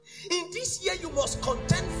This year you must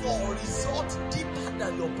contend for results deeper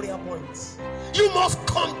than your prayer points. You must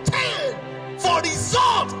contend for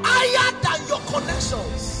results higher than your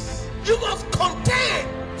connections. You must contend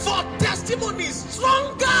for testimonies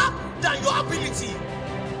stronger than your ability.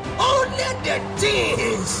 Only the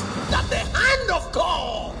things that the hand of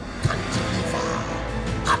God can deliver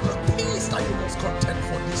are the things that you must contend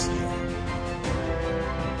for this year.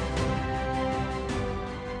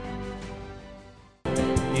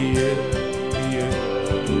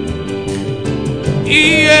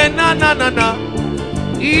 Na na na na,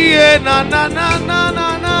 na na na na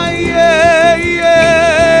na na,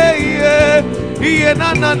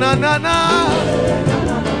 na na na na na,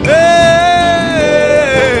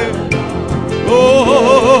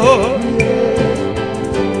 oh,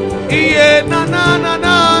 na na na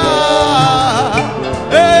na,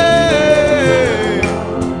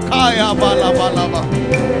 kaya bala bala ba.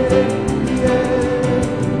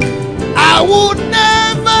 I would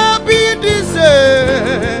never be the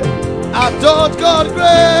same. I thought God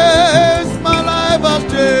grace my life has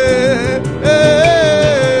changed.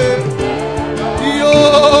 Yo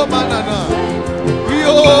manana,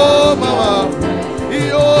 yo mama,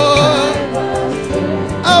 yo.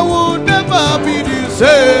 I would never be the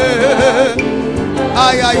same.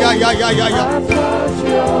 Ay ay ay ay ay ay.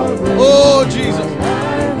 Oh Jesus,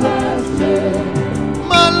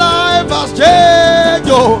 my life has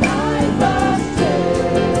changed. Oh.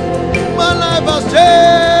 My life has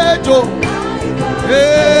changed, oh.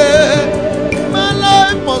 Yeah. My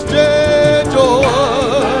life must change, oh.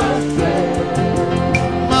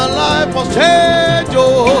 My life must change,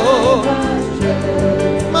 oh.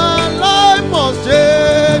 My life must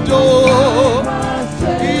change, oh.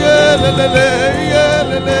 Yeah, le, le, le, yeah,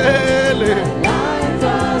 le, le, le.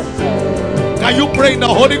 Can you pray in the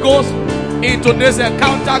Holy Ghost? In today's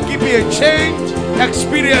encounter, give me a change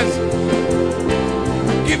experience.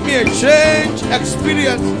 Give me a change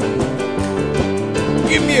experience.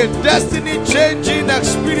 Give me a destiny changing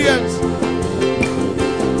experience.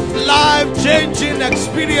 Life changing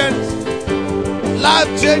experience. Life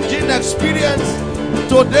changing experience.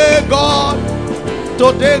 Today, God.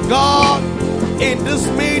 Today, God. In this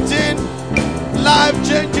meeting, life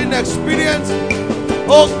changing experience.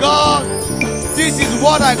 Oh God, this is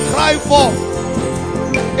what I cry for.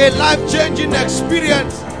 A life changing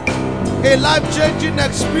experience. A life-changing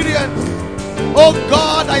experience. Oh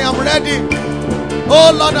God, I am ready.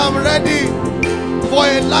 Oh Lord, I'm ready for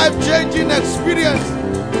a life-changing experience.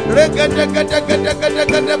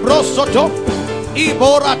 Brosoto,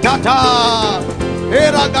 Ibora Tata,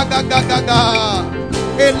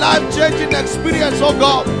 a life-changing experience, oh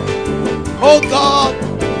God. Oh God,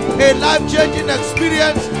 a life-changing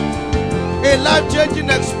experience. A life-changing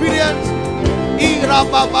experience. Ira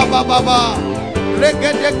Baba Baba.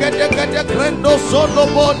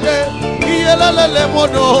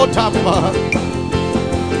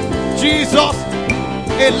 Jesus,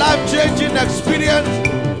 a life-changing experience.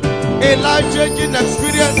 A life-changing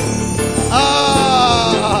experience.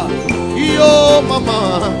 Ah, yo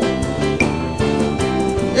mama.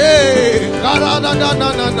 Hey,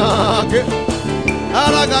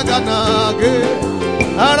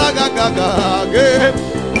 aragagagage,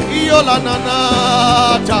 yo la nana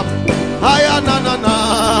tam. Aya na na na,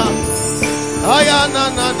 aya na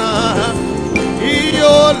na na,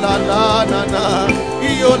 iyo la la na na,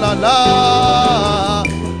 iyo la la,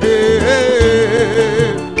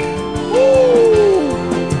 eh,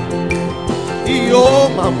 iyo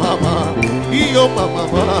mama, iyo mama,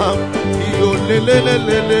 iyo le le le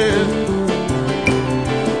le le.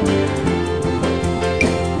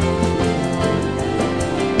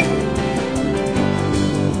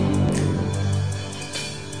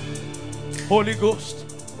 Holy Ghost,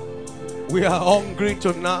 we are hungry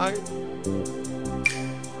tonight.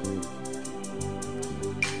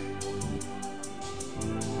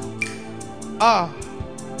 Ah.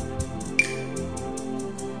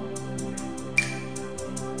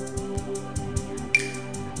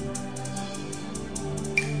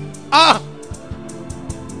 Ah.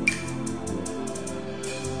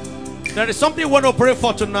 There is something we want to pray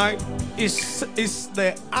for tonight. Is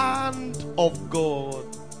the hand of God.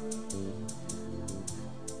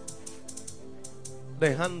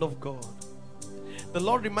 The hand of God. The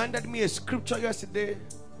Lord reminded me a scripture yesterday,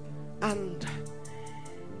 and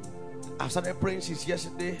I started praying since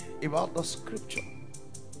yesterday about the scripture.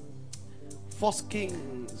 1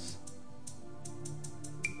 Kings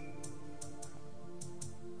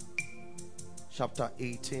chapter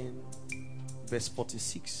 18 verse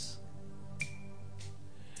 46.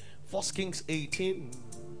 1 Kings 18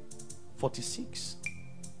 46.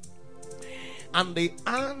 And the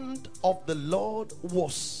hand of the Lord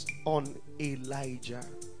was on Elijah.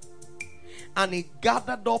 And he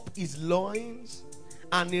gathered up his loins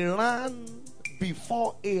and he ran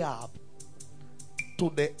before Ahab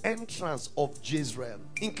to the entrance of Jezreel.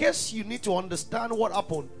 In case you need to understand what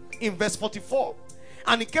happened, in verse 44,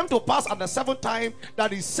 and it came to pass at the seventh time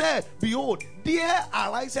that he said, behold, there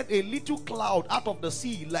ariseth a little cloud out of the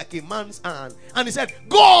sea like a man's hand. And he said,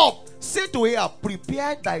 go up, say to Ahab,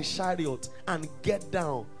 prepare thy chariot and get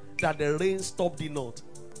down, that the rain stop thee not.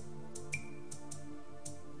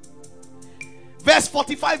 Verse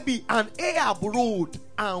 45b, and Ahab rode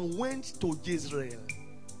and went to Jezreel.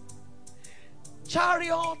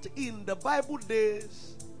 Chariot in the Bible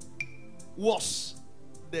days was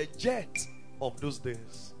the jet of those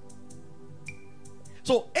days.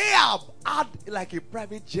 So Ahab had like a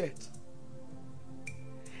private jet.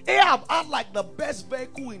 Ahab had like the best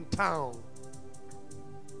vehicle in town.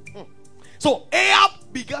 So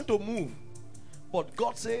Ahab began to move. But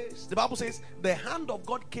God says, the Bible says, the hand of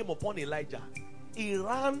God came upon Elijah. He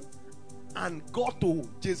ran and got to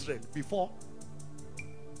Jezreel before.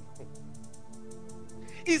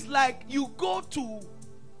 It's like you go to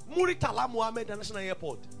Muritala Mohammed International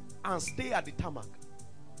Airport and stay at the tarmac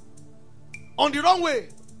on the runway,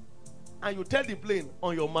 and you tell the plane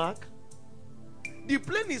on your mark. The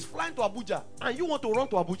plane is flying to Abuja and you want to run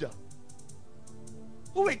to Abuja.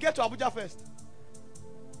 Who will get to Abuja first?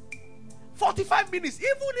 45 minutes.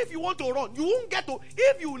 Even if you want to run, you won't get to.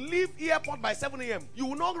 If you leave airport by 7 a.m., you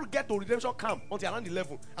will not get to redemption camp until around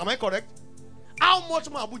 11. Am I correct? How much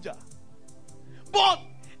more Abuja? But,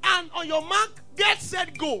 and on your mark, get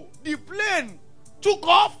set, go. The plane took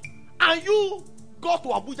off and you got to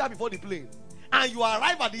Abuja before the plane. And you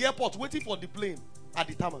arrive at the airport waiting for the plane at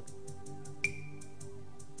the tarmac.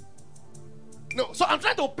 No, so I'm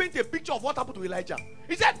trying to paint a picture of what happened to Elijah.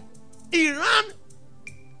 He said he ran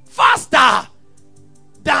faster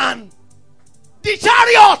than the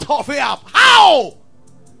chariot of Ahab. How?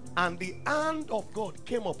 And the hand of God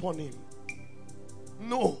came upon him.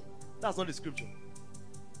 No, that's not the scripture.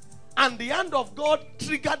 And the hand of God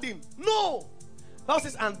triggered him. No. The Bible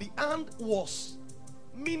says, and the hand was,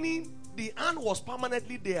 meaning the hand was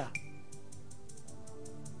permanently there.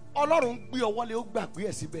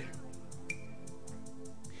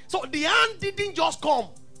 So the hand didn't just come.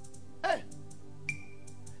 Hey.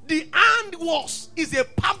 The hand is a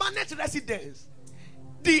permanent residence.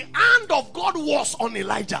 The hand of God was on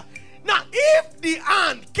Elijah. Now, if the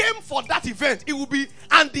hand came for that event, it would be,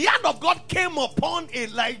 and the hand of God came upon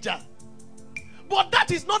Elijah. But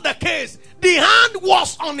that is not the case. The hand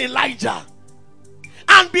was on Elijah.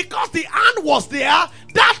 And because the hand was there,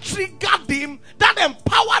 that triggered him, that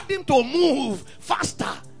empowered him to move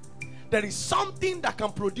faster. There is something that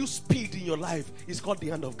can produce speed in your life. It's called the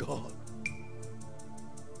hand of God.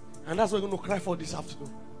 And that's what we're going to cry for this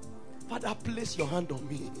afternoon. Father, place your hand on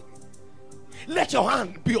me. Let your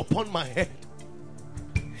hand be upon my head.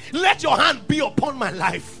 Let your hand be upon my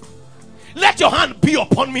life. Let your hand be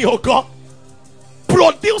upon me, oh God.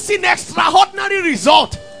 Producing extraordinary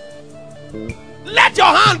result. Let your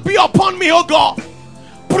hand be upon me, oh God.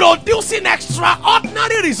 Producing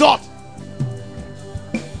extraordinary result.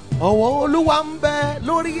 Oh, Olawande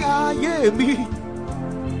lórí ayé mi.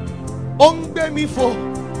 Ó ń gbé mi fò.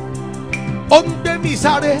 Ó ń gbé mi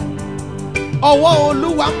sáré. Ọwọ́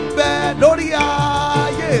Olúwa ń bẹ lórí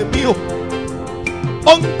ayé mi o.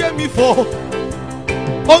 Ó ń gbé mi fò.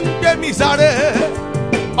 Ó ń gbé mi sáré.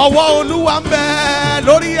 Ọwọ́ Olúwa ń bẹ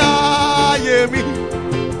lórí ayé mi.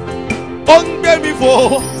 Ó ń gbé mi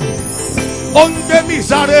fò. Ó ń gbé mi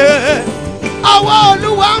sáré. Ọwọ́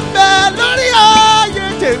Olúwa ń bẹ lórí ayé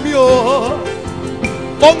tèmi o.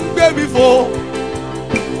 Ó ń gbé mi fò.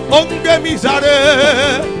 Ó ń gbé mi sáré.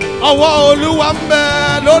 Ọwọ́ Olúwa ń bẹ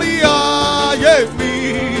lórí ayé mi.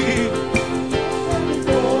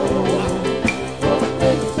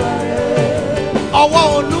 Ọwọ́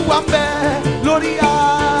Olúwa ń bẹ lórí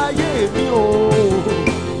ayé mi o.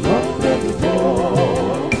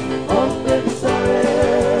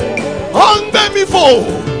 Ó ń gbé mi fò.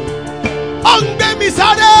 Ó ń gbé mi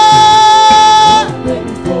sáré.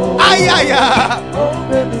 Ayaya. Ó ń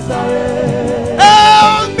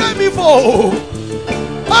gbé mi fò.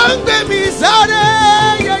 Ó ń gbé mi sáré.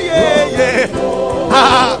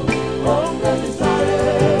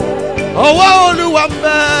 Ọwọ́ Olúwa ń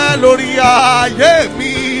bẹ lórí ayé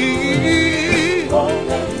mi.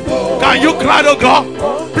 Can you cry to God?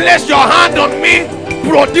 Place your hand on me,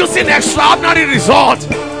 producing extraordinary result.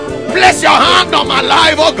 Place your hand on my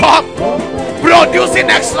life, oh God, producing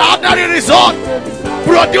extraordinary result.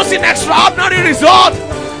 Producing extraordinary result.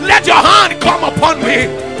 Let your hand come upon me.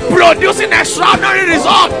 producing extraordinary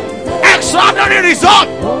result. Extraordinary result.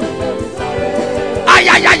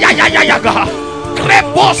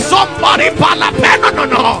 Somebody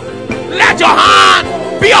no. Let your hand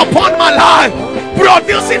be upon my life,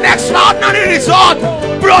 producing extraordinary result.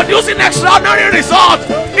 Producing extraordinary result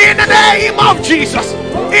in the name of Jesus.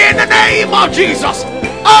 In the name of Jesus.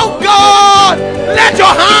 Oh God, let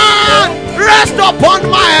your hand rest upon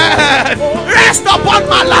my head, rest upon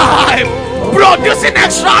my life, producing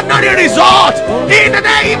extraordinary result in the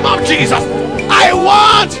name of Jesus. I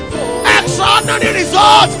want extraordinary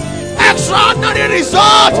result, extraordinary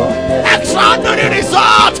result, extraordinary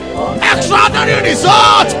result, extraordinary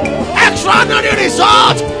result, extraordinary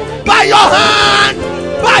result by your hand,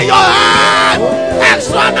 by your hand,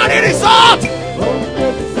 extraordinary result.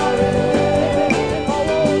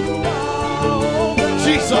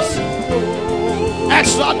 Jesus,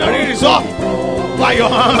 extraordinary result by your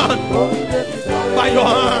hand, by your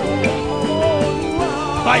hand,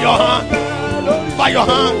 by your hand, by your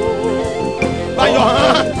hand, by your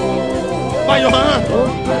hand, by your hand.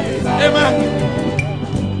 Amen.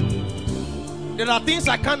 There are things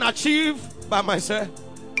I can't achieve by myself.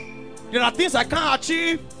 There are things I can't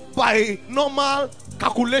achieve by normal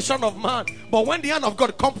calculation of man. But when the hand of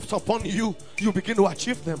God comes upon you, you begin to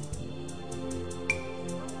achieve them.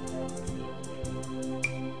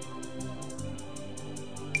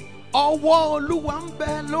 Ọwọ́ Olúwa ń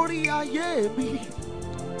bẹ lórí ayé mi.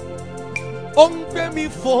 Ó ń gbé mi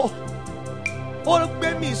fò, ó ń gbé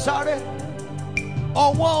mi sáré.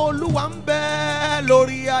 Ọwọ́ Olúwa ń bẹ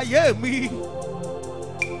lórí ayé mi.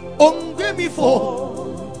 Ó ń gbé mi fò,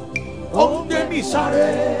 ó ń gbé mi sáré.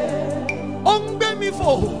 Ó ń gbé mi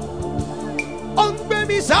fò, ó ń gbé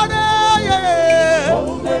mi sáré. Ó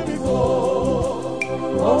ń gbé mi fò,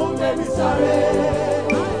 ó ń gbé mi sáré.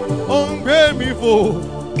 Ó ń gbé mi fò.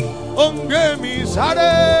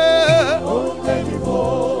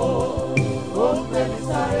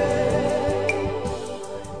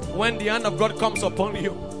 When the hand of God comes upon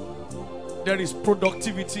you, there is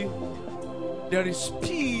productivity, there is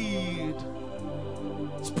speed,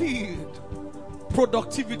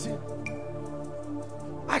 productivity.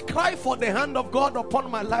 I cry for the hand of God upon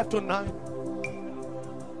my life tonight,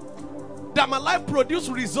 that my life produce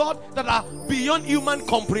results that are beyond human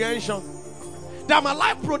comprehension. That my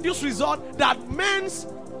life produce results that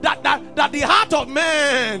that the heart of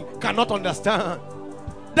man cannot understand,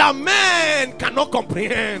 that man cannot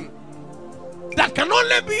comprehend, that can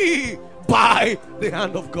only be by the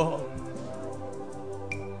hand of God.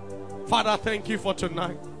 Father, thank you for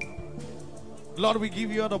tonight. Lord, we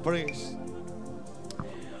give you all the praise.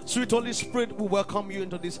 Sweet Holy Spirit, we welcome you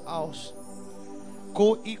into this house.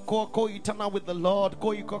 Co-equal, co-eternal with the Lord,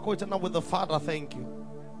 co-equal, co-eternal with the Father. Thank you.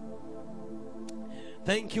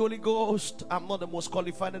 Thank you, Holy Ghost. I'm not the most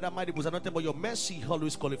qualified and mighty, but your mercy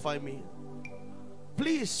always qualify me.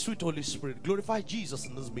 Please, sweet Holy Spirit, glorify Jesus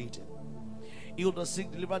in this meeting. Heal the sick,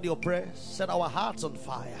 deliver the oppressed, set our hearts on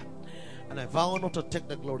fire. And I vow not to take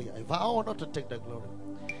the glory. I vow not to take the glory.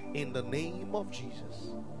 In the name of Jesus.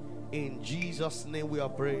 In Jesus' name we are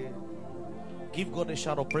praying. Give God a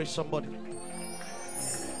shout of praise, somebody.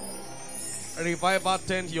 Revival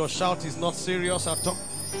tent, your shout is not serious at all.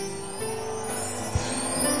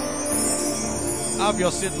 Have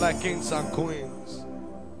your seat like kings and queens.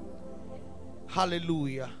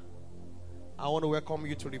 Hallelujah. I want to welcome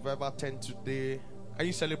you to Revival 10 today. Can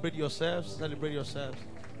you celebrate yourselves? Celebrate yourselves.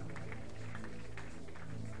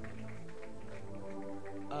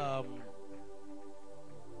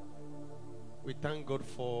 We thank God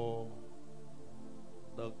for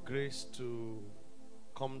the grace to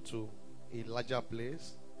come to a larger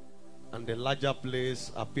place. And the larger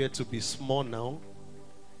place appears to be small now.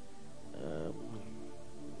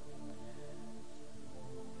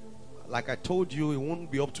 Like I told you, it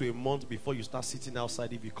won't be up to a month before you start sitting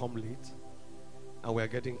outside if you come late. And we are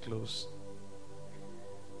getting close.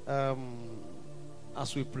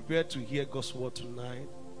 As we prepare to hear God's word tonight,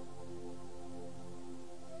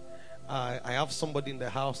 I have somebody in the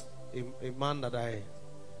house, a man that I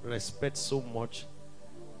respect so much,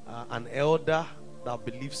 an elder that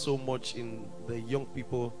believes so much in the young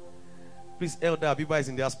people. Please, Elder Abiba is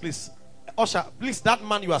in the house. Please, Usher, please, that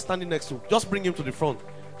man you are standing next to, just bring him to the front.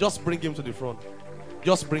 Just bring him to the front.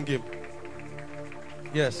 Just bring him.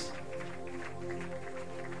 Yes.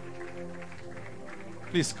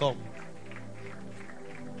 Please come.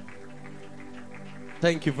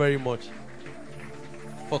 Thank you very much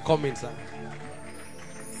for coming, sir.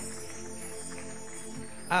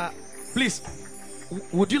 Please,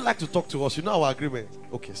 would you like to talk to us? You know our agreement.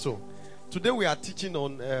 Okay, so today we are teaching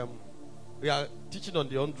on the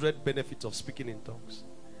 100 benefits of speaking in tongues.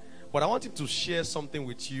 But I want him to share something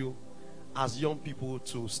with you as young people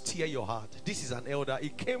to steer your heart. This is an elder. He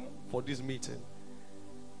came for this meeting,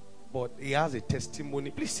 but he has a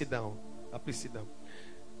testimony. Please sit down. Please sit down.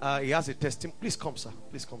 He has a testimony. Please come, sir.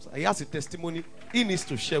 Please come, sir. He has a testimony he needs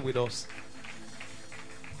to share with us.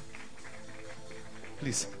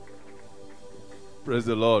 Please. Praise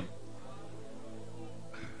the Lord.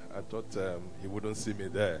 I thought he wouldn't see me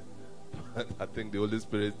there. But I think the Holy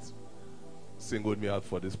Spirit singled me out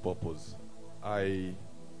for this purpose.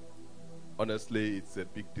 Honestly, it's a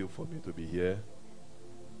big deal for me to be here.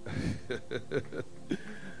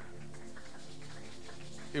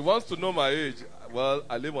 He wants to know my age. Well,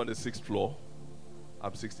 I live on the 6th floor.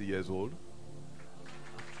 I'm 60 years old.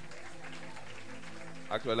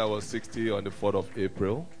 Actually, I was 60 on the 4th of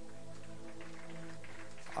April.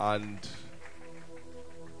 And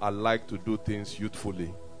I like to do things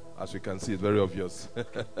youthfully. As you can see, it's very obvious.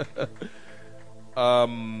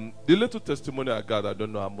 The little testimony I got, I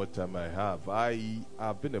don't know how much time I have.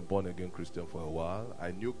 I've been a born-again Christian for a while.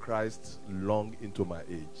 I knew Christ long into my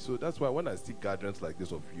age. So that's why when I see gatherings like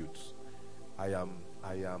this of youths, I am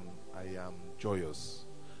joyous.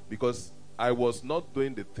 Because I was not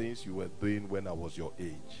doing the things you were doing when I was your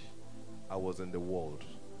age. I was in the world.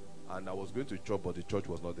 And I was going to church, but the church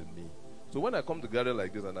was not in me. So when I come to gather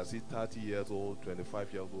like this and I see 30 years old,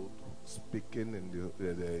 25 years old, speaking in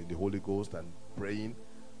the Holy Ghost and praying,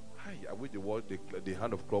 I wish the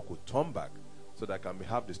hand of clock would turn back so that I can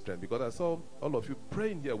have the strength. Because I saw all of you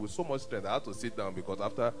praying here with so much strength. I had to sit down because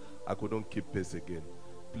after I couldn't keep pace again.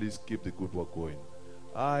 Please keep the good work going.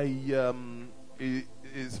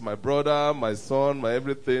 He's my brother, my son, my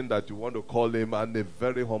everything that you want to call him, and a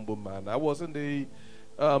very humble man. I was in the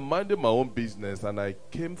minding my own business, and I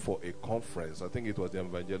came for a conference. I think it was the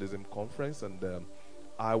evangelism conference, and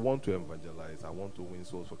I want to evangelize. I want to win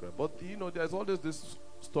souls for Christ. But there's always this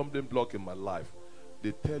stumbling block in my life.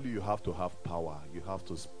 They tell you have to have power. You have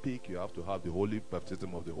to speak. You have to have the holy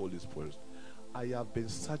baptism of the Holy Spirit. I have been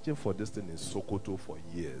searching for this thing in Sokoto for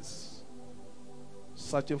years.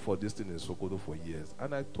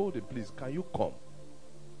 And I told him, please, can you come?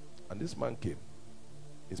 And this man came.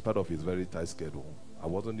 In spite of his very tight schedule. I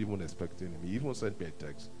wasn't even expecting him. He even sent me a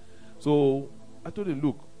text. So I told him,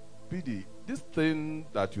 look, PD, this thing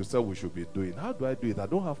that you said we should be doing, how do I do it? I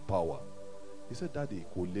don't have power. He said, Daddy,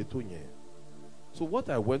 so what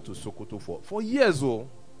I went to Sokoto for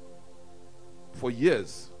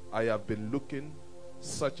years, I have been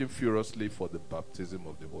searching furiously for the baptism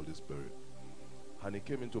of the Holy Spirit. And he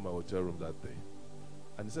came into my hotel room that day.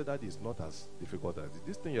 And he said, Daddy, it's not as difficult as this.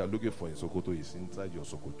 This thing you are looking for in Sokoto is inside your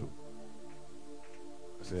Sokoto.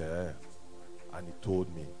 I said, yeah. And he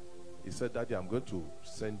told me. He said, Daddy, I'm going to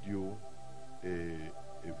send you a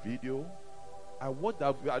video. I watched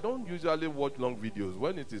that. I don't usually watch long videos.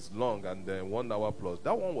 When it is long and then 1 hour plus,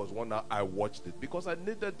 that one was 1 hour. I watched it because I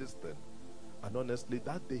needed this thing. And honestly,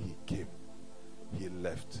 that day he came, he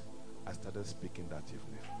left. I started speaking that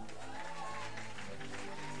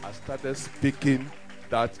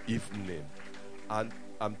evening. And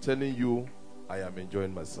I'm telling you, I am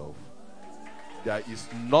enjoying myself. There is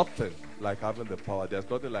nothing like having the power. There's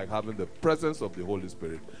nothing like having the presence of the Holy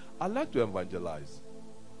Spirit. I like to evangelize,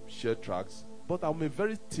 share tracts, but I'm a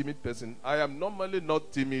very timid person. I am normally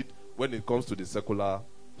not timid when it comes to the secular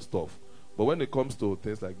stuff. But when it comes to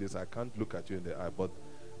things like this, I can't look at you in the eye. But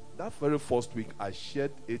that very first week, I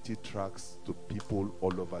shared 80 tracts to people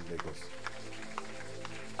all over Lagos.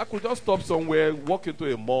 I could just stop somewhere, walk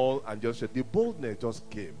into a mall, and just share. The boldness just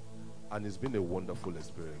came. And it's been a wonderful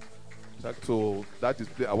experience. So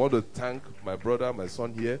I want to thank my brother, my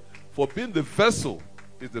son here, for being the vessel.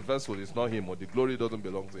 It's the vessel, it's not him. Or the glory doesn't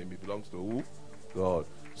belong to him. It belongs to who? God.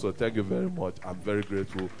 So thank you very much. I'm very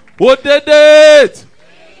grateful. Who did it?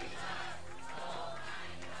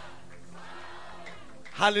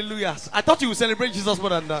 Hallelujah. I thought you would celebrate Jesus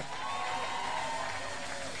more than that.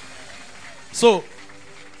 So,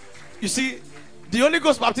 you see, the Holy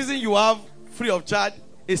Ghost baptism you have free of charge,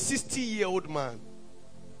 a 60-year-old man.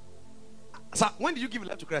 Sir, when did you give your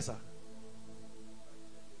life to Christ, sir?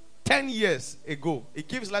 10 years ago. He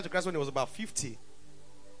gave his life to Christ when he was about 50.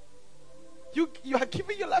 You are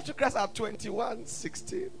giving your life to Christ at 21,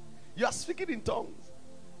 16. You are speaking in tongues.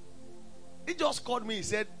 He just called me. He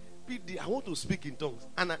said, PD, I want to speak in tongues.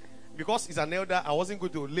 And because he's an elder, I wasn't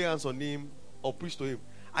going to lay hands on him or preach to him.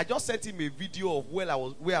 I just sent him a video of where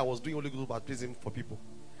I was doing Holy Ghost baptism for people.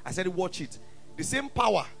 I said, watch it. The same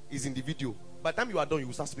power is in the video. By the time you are done, you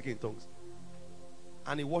will start speaking in tongues.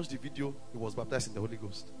 And he watched the video. He was baptized in the Holy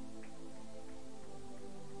Ghost.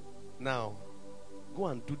 Now, go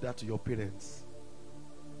and do that to your parents.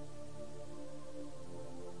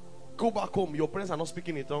 Go back home. Your parents are not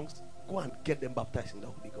speaking in tongues. Go and get them baptized in the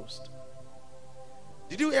Holy Ghost.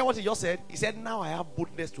 Did you hear what he just said? He said, now I have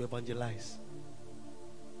boldness to evangelize.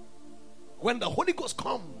 When the Holy Ghost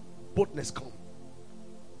come, boldness come.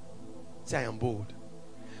 Say, I am bold.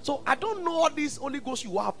 So I don't know all this Holy Ghost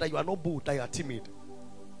you have that you are not bold, that you are timid.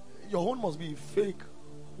 Your own must be fake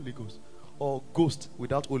Holy Ghost or ghost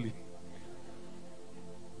without holy.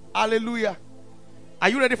 Hallelujah. Are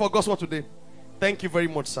you ready for gospel today? Thank you very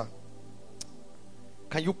much, sir.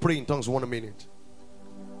 Can you pray in tongues 1 minute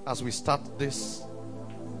as we start this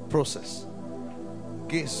process?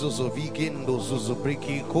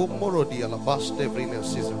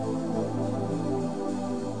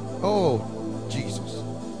 Oh, Jesus.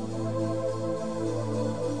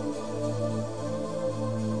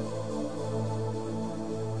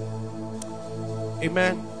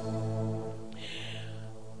 Amen.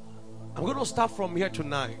 I'm going to start from here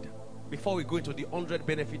tonight before we go into the 100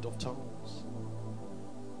 benefit of tongues.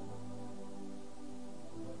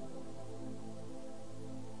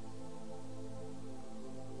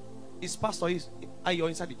 Is pastor are you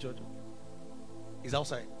inside the church? Is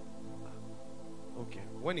outside? Okay.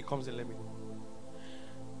 When he comes in, let me know.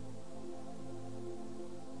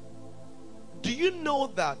 Do you know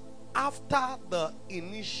that after the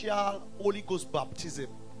initial Holy Ghost baptism,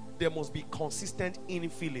 there must be consistent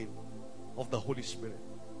infilling of the Holy Spirit?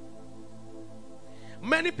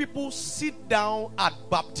 Many people sit down at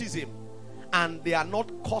baptism and they are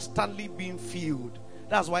not constantly being filled.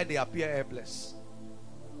 That's why they appear helpless.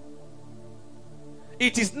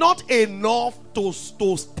 It is not enough to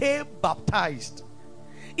stay baptized.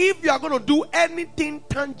 If you are going to do anything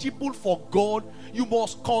tangible for God, you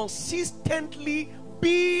must consistently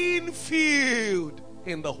be filled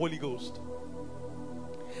in the Holy Ghost.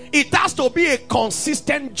 It has to be a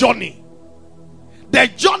consistent journey. The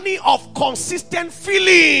journey of consistent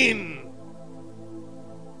filling.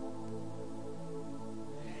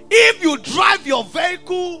 If you drive your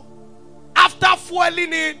vehicle after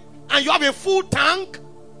fueling it and you have a full tank,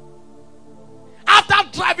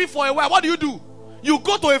 after driving for a while, what do? You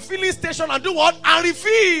go to a filling station and do what? And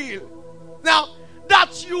refill. Now,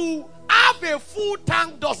 that you have a full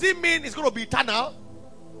tank, does it mean it's going to be eternal?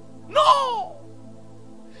 No.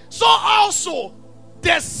 So also,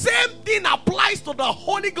 the same thing applies to the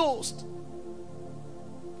Holy Ghost.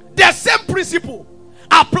 The same principle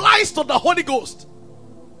applies to the Holy Ghost.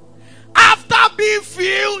 After being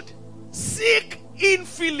filled, seek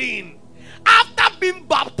infilling. After being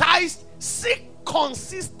baptized, seek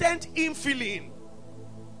consistent infilling.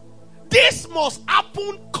 This must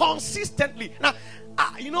happen consistently. Now,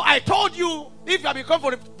 I told you, if you have become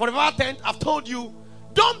for the 10th, I've told you,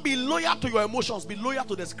 don't be loyal to your emotions, be loyal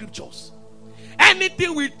to the scriptures.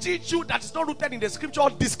 Anything we teach you that is not rooted in the scripture,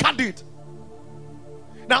 discard it.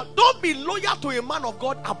 Now, don't be loyal to a man of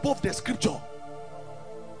God above the scripture.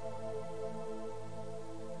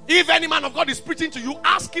 If any man of God is preaching to you,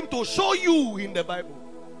 ask him to show you in the Bible.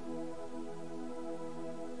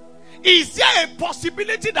 Is there a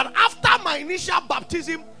possibility that after my initial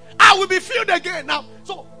baptism, I will be filled again? Now,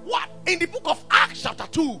 so what? In the book of Acts chapter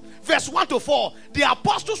 2, verse 1 to 4, the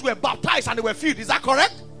apostles were baptized and they were filled. Is that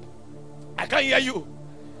correct? I can't hear you.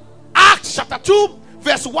 Acts chapter 2,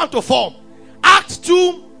 verse 1 to 4. Acts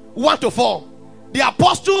 2, 1 to 4. The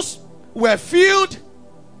apostles were filled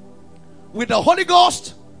with the Holy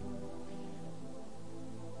Ghost.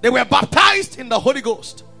 They were baptized in the Holy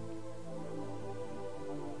Ghost.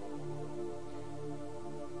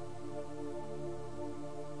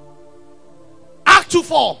 Act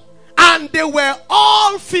 2:4. And they were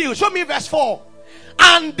all filled. Show me verse 4.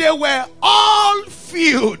 And they were all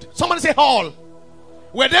filled. Somebody say all.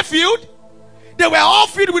 Were they filled? They were all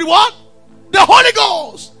filled with what? The Holy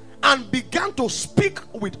Ghost. And began to speak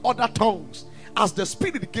with other tongues as the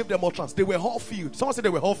Spirit gave them utterance. They were all filled. Someone said they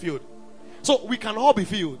were all filled. So we can all be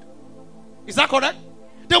filled. Is that correct?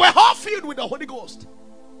 They were all filled with the Holy Ghost.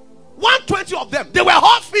 120 of them, they were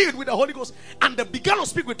all filled with the Holy Ghost. And they began to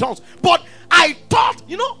speak with tongues. But I thought,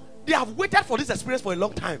 they have waited for this experience for a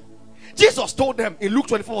long time. Jesus told them in Luke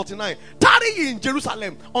 24:49, tarry in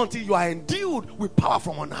Jerusalem until you are endued with power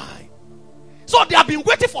from on high. So they have been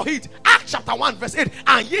waiting for it. Acts chapter 1 verse 8,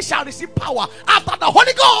 and ye shall receive power after the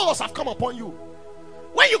Holy Ghost have come upon you.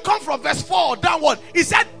 When you come from verse 4 downward, he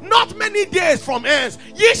said, not many days from hence,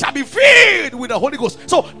 ye shall be filled with the Holy Ghost.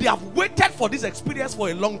 So they have waited for this experience for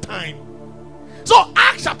a long time. So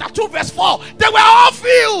Acts chapter 2 verse 4, they were all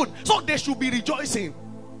filled. So they should be rejoicing.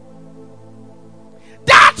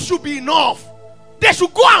 That should be enough. They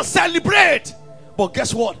should go and celebrate. But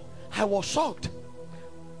guess what? I was shocked.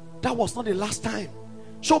 That was not the last time.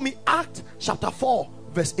 Show me Acts chapter 4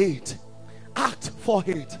 verse 8. Act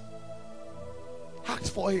 4:8.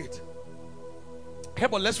 Act 4:8.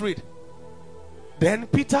 Come on, let's read. Then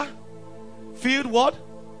Peter, filled what?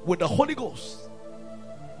 With the Holy Ghost.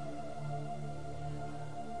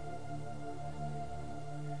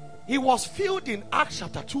 He was filled in Acts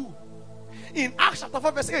chapter 2. In Acts chapter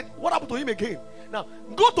 4 verse 8, what happened to him again? Now,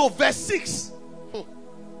 go to verse 6.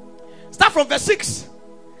 Start from verse 6.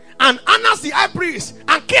 And Annas the high priest,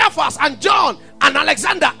 and Caiaphas, and John, and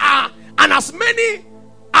Alexander, and as many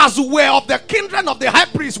as were of the kindred of the high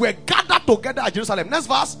priest were gathered together at Jerusalem. Next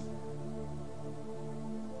verse.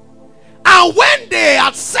 And when they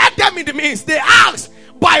had set them in the midst, they asked,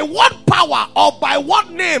 by what power or by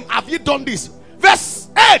what name have you done this? Verse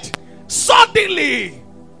 8. Suddenly,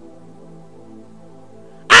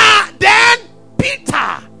 then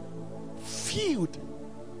Peter, filled.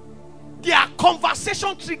 Their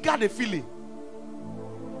conversation triggered a feeling.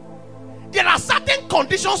 There are certain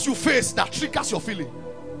conditions you face that triggers your feeling.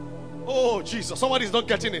 Oh Jesus, somebody is not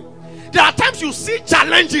getting it. There are times you see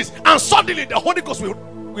challenges and suddenly the Holy Ghost will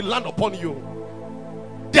land upon you.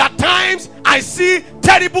 There are times I see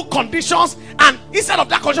terrible conditions, and instead of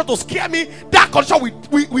that condition to scare me, that condition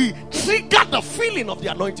we trigger the feeling of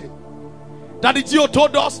the anointing. Daddy Gio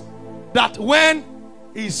told us that when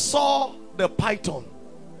he saw the python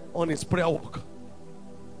on his prayer walk,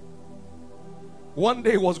 one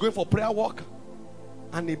day he was going for prayer walk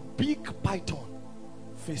and a big python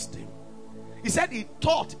faced him. He said he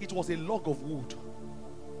thought it was a log of wood,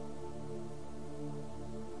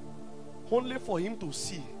 only for him to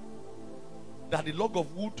see that the log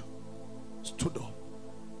of wood stood up.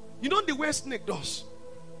 You know the way snake does,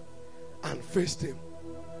 and faced him.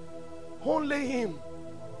 Only him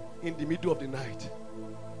in the middle of the night.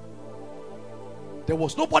 There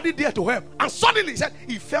was nobody there to help, and suddenly he said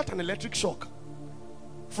he felt an electric shock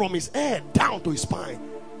from his head down to his spine.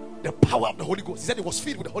 The power of the Holy Ghost. He said he was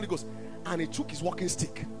filled with the Holy Ghost, and he took his walking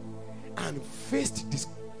stick and faced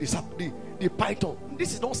the python.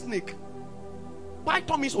 This is not snake.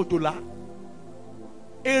 Python means odola,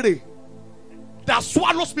 ere, that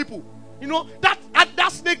swallows people. You know that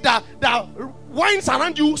snake that winds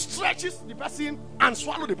around you, stretches the person and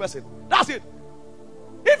swallow the person. That's it.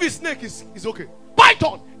 If it's snake, is okay.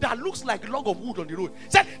 Python that looks like a log of wood on the road.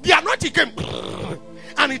 Said the anointing came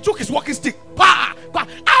and he took his walking stick.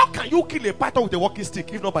 How can you kill a python with a walking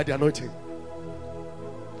stick if not by the anointing?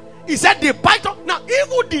 He said the python. Now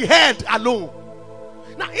even the head alone.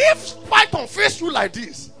 Now if python face you like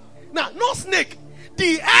this, now no snake,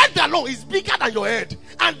 the head alone is bigger than your head,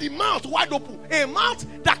 and the mouth wide open, a mouth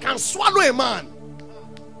that can swallow a man.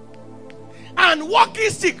 And walking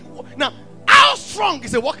stick. Now how strong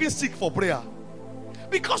is a walking stick for prayer?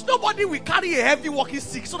 Because nobody will carry a heavy walking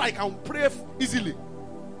stick so that I can pray easily.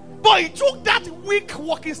 But he took that weak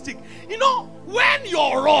walking stick. You know, when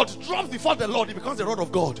your rod drops before the Lord, it becomes the rod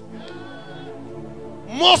of God.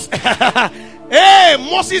 Moses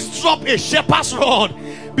dropped a shepherd's rod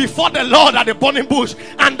before the Lord at the burning bush,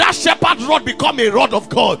 and that shepherd's rod became a rod of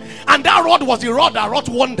God. And that rod was the rod that wrought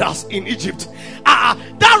wonders in Egypt.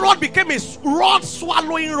 That rod became a rod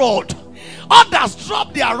swallowing rod. Others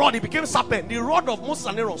dropped their rod, it became serpent. The rod of Moses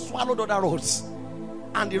and Aaron swallowed other rods,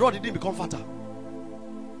 and the rod didn't become fatter.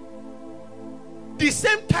 The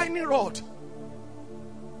same tiny rod,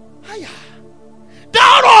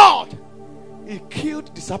 that rod, he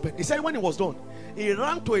killed the serpent. He said when he was done, he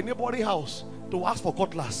ran to a neighboring house to ask for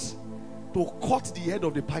cutlass to cut the head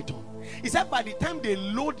of the python. He said by the time they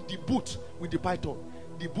load the boot with the python,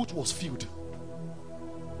 the boot was filled.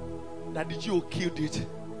 That the Jew killed it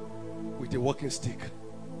with a walking stick.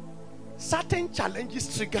 Certain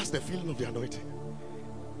challenges triggers the feeling of the anointing.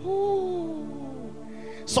 Ooh.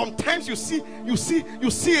 Sometimes you see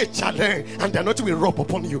a challenge and the anointing will rub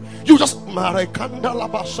upon you. You just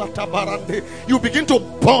you begin to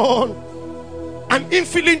burn. An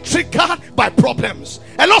infilling triggered by problems.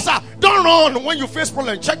 Hello, sir. Don't run when you face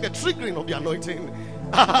problems. Check the triggering of the anointing.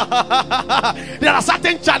 There are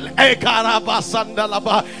certain challenges.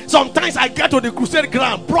 Sometimes I get to the crusade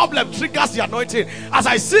ground, problem triggers the anointing. As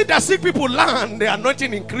I see the sick people land, the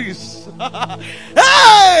anointing increase.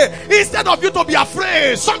 Hey, instead of you to be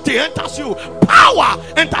afraid, something enters you, power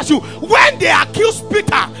enters you. When they accused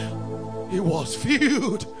Peter, he was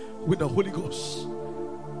filled with the Holy Ghost.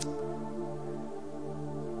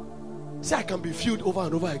 Say, I can be filled over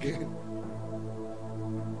and over again.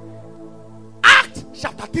 Act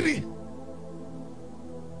chapter 3.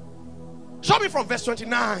 Show me from verse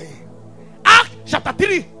 29. Act chapter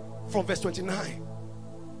 3 from verse 29.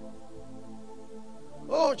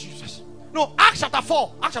 Oh Jesus. No, Act chapter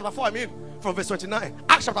 4. Act chapter 4, I mean, from verse 29.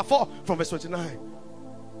 Act chapter 4 from verse 29.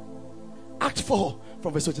 Act 4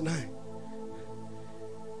 from verse 29.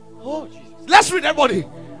 Oh, Jesus. Let's read, everybody.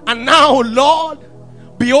 And now, Lord,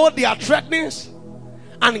 behold their threatenings,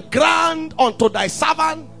 and grant unto thy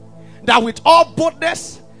servant that with all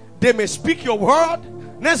boldness they may speak your word.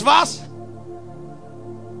 Next verse.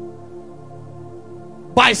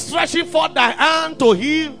 By stretching forth thy hand to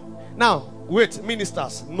heal. Now, wait,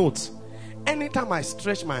 ministers, note. Anytime I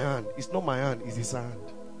stretch my hand, it's not my hand, it's his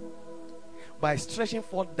hand. By stretching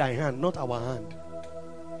forth thy hand, not our hand.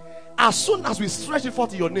 As soon as we stretch it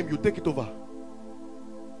forth in your name, you take it over.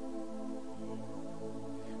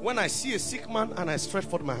 When I see a sick man and I stretch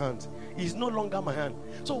forth my hand, it's no longer my hand.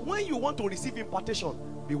 So when you want to receive impartation,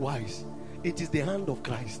 be wise. It is the hand of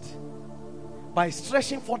Christ. By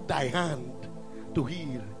stretching forth thy hand to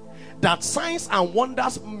heal, that signs and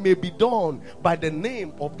wonders may be done by the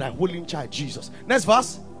name of thy holy child Jesus. Next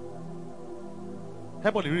verse.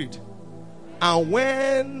 Everybody read. And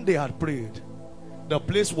when they had prayed, the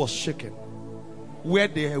place was shaken where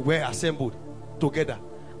they were assembled together,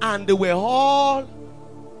 and they were all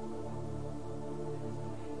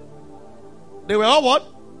what?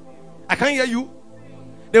 I can't hear you.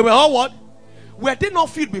 They were all what? Were they not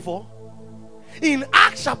filled before? In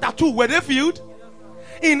Acts chapter 2, were they filled?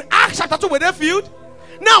 In Acts chapter 2, were they filled?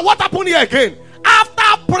 Now, what happened here again?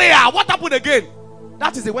 After prayer, what happened again?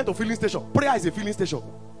 That is, they went to filling station. Prayer is a filling station.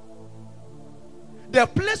 The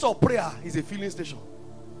place of prayer is a filling station.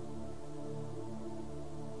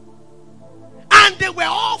 And they were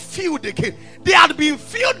all filled again. They had been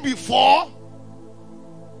filled before,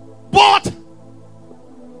 but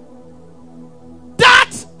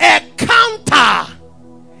that encounter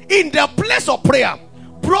in the place of prayer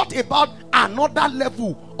brought about another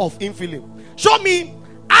level of infilling. Show me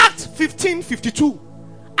Acts 15:52.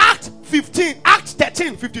 Acts 13:52.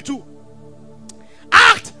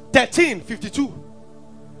 Acts 13:52.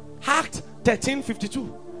 Acts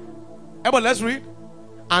 13:52. Everybody, let's read.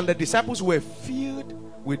 And the disciples were filled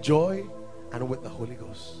with joy and with the Holy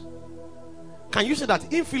Ghost. Can you say that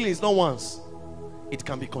infilling is not once? It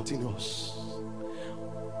can be continuous.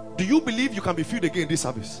 Do you believe you can be filled again in this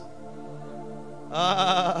service?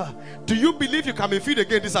 Do you believe you can be filled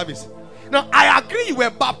again in this service? Now, I agree you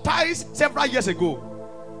were baptized several years ago.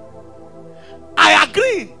 I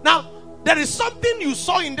agree. Now, there is something you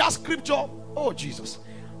saw in that scripture. Oh, Jesus.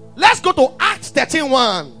 Let's go to Acts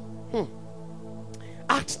 13:1.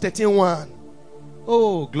 Acts 13:1.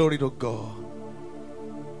 Oh, glory to God.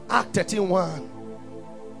 Acts 13:1.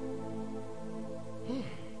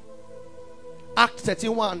 Acts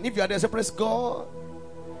 13:1. If you are there, say praise God.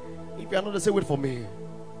 If you are not there, say wait for me.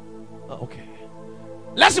 Okay.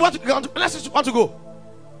 Let's see what to go.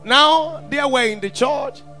 Now there were in the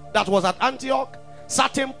church that was at Antioch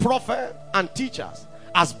certain prophets and teachers,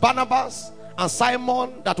 as Barnabas and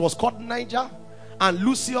Simon that was called Niger, and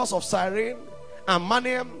Lucius of Cyrene, and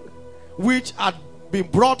Manaen, which had been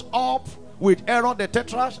brought up with Herod the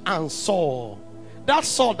Tetrarch, and Saul. That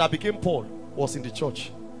Saul that became Paul was in the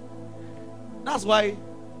church. That's why,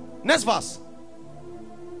 next verse.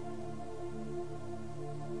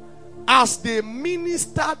 As they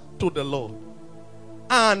ministered to the Lord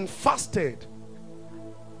and fasted,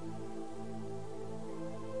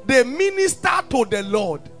 they ministered to the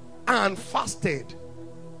Lord and fasted.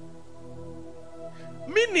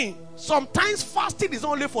 Meaning, sometimes fasting is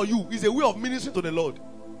only for you, it's a way of ministering to the Lord.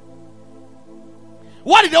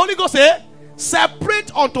 What did the Holy Ghost say?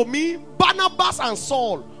 Separate unto me Barnabas and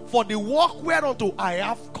Saul for the work whereunto I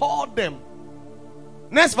have called them.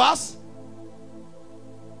 Next verse.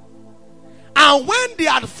 And when they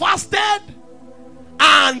had fasted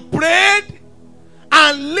and prayed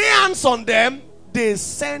and laid hands on them, they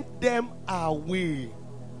sent them away.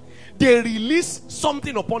 They released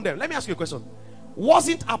something upon them. Let me ask you a question.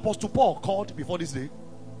 Wasn't Apostle Paul called before this day?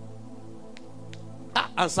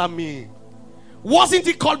 Answer me. Wasn't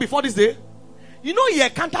he called before this day? You know, he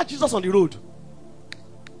encountered Jesus on the road.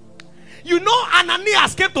 You know,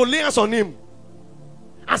 Ananias came to lay hands on him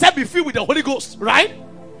and said, be filled with the Holy Ghost, right?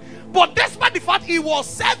 But despite the fact he was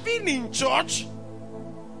serving in church,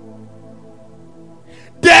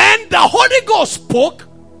 then the Holy Ghost spoke,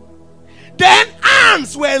 then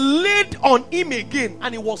hands were laid on him again,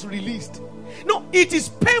 and he was released. No, it is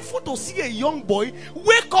painful to see a young boy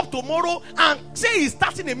wake up tomorrow and say he's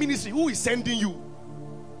starting a ministry. Who is sending you?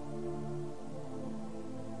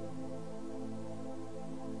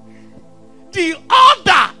 The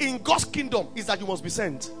order in God's kingdom is that you must be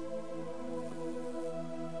sent.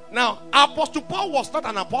 Now, Apostle Paul was not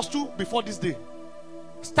an apostle before this day.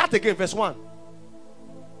 Start again, verse 1.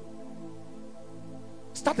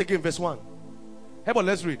 Start again, verse 1. Hey, but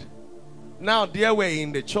let's read. Now there were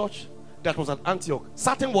in the church that was at Antioch.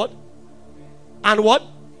 Certain what? And what?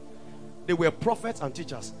 They were prophets and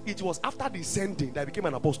teachers. It was after the sending that I became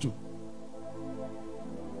an apostle.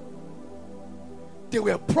 They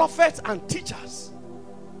were prophets and teachers.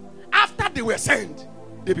 After they were sent,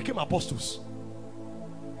 they became apostles.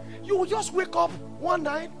 You will just wake up one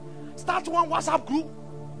night, start one WhatsApp group,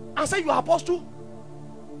 and say you are apostle.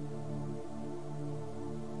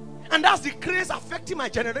 And that's the craze affecting my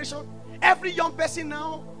generation. Every young person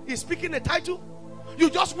now is speaking a title. You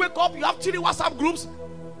just wake up, you have 3 WhatsApp groups.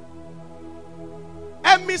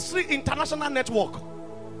 Emissary International Network.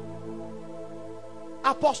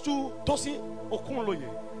 Apostle Tosin Okunloye.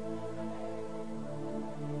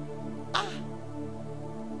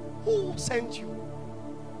 Who sent you?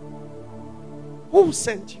 Who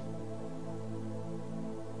sent you?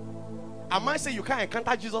 I might say you can't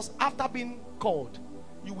encounter Jesus after being called.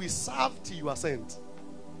 You will serve till you are sent.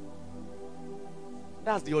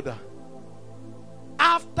 That's the order.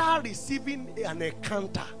 After receiving an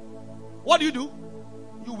encounter, what do?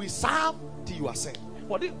 You will serve till you are sent.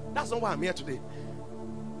 But that's not why I'm here today.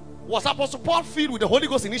 Was Apostle Paul filled with the Holy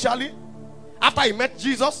Ghost initially? After he met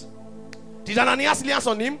Jesus? Did Ananias lay hands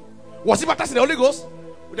on him? Was he baptized in the Holy Ghost?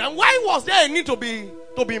 Then why was there a need to be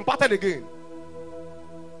imparted again?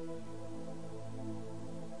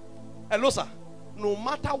 Hello, sir. No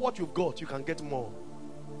matter what you've got, you can get more.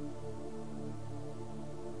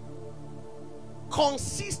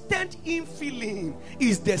 Consistent infilling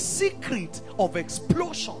is the secret of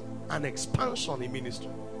explosion and expansion in ministry.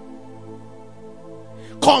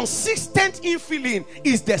 Consistent infilling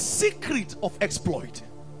is the secret of exploit.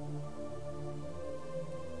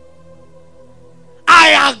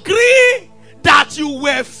 I agree that you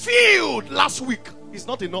were filled last week. It's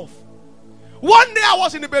not enough. One day I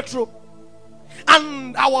was in the bedroom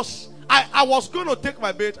and I was going to take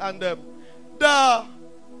my bait, and the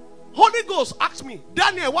Holy Ghost asked me,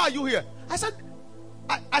 Daniel, why are you here? I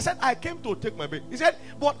said I came to take my bait. He said,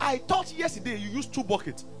 but I thought yesterday you used 2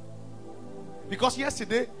 buckets. Because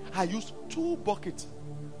yesterday I used 2 buckets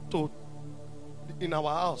in our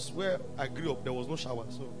house where I grew up. There was no shower,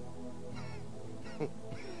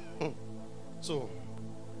 so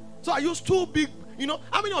I used 2 big. You know,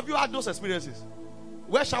 how many of you had those experiences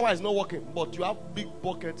where shower is not working, but you have big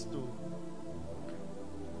buckets to?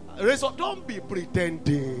 So don't be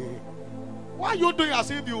pretending. Why are you doing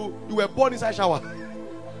as if you were born inside shower?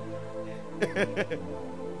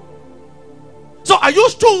 So I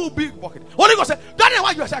used 2 big buckets. Holy Ghost said, Daniel,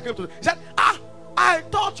 why you say I came to? He said, I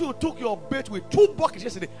thought you took your bait with 2 buckets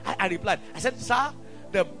yesterday. I replied, I said, sir,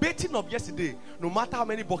 the baiting of yesterday, no matter how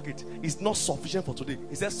many buckets, is not sufficient for today.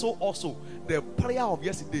 He said, so also the prayer of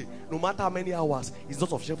yesterday, no matter how many hours, is not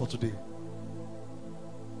sufficient for today.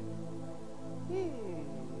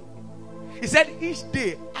 He said each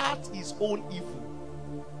day adds its own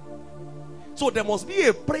evil. So there must be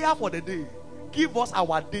a prayer for the day. Give us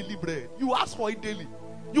our daily bread. You ask for it daily.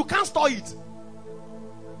 You can't store it.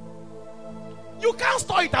 You can't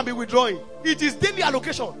store it and be withdrawing. It is daily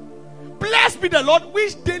allocation. Blessed be the Lord,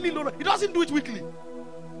 which daily Lord. He doesn't do it weekly.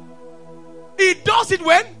 He does it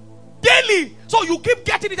when? Daily. So you keep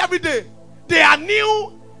getting it every day. They are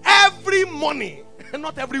new every morning,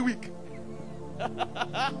 not every week.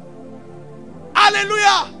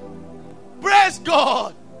 Hallelujah. Praise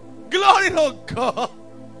God. Glory to God.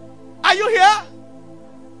 Are you here?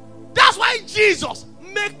 That's why Jesus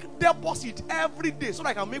make deposit every day so that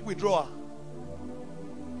I can make withdrawal.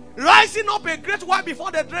 Rising up a great while before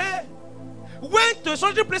the day, went to a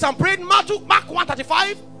solitary place and prayed. Mark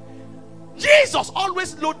 1:35. Jesus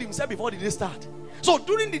always load himself before the day start. So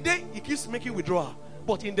during the day he keeps making withdrawal,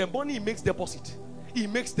 but in the morning he makes deposit. He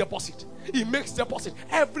makes deposit. He makes deposit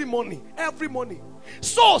every morning. Every morning.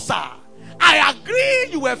 So, sir, I agree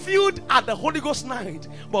you were filled at the Holy Ghost night,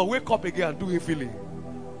 but wake up again and do a feeling.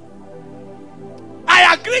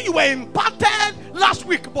 I agree you were imparted last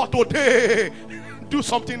week, but today do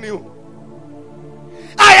something new.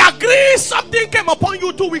 I agree something came upon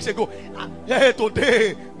you 2 weeks ago. Hey,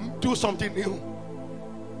 today do something new.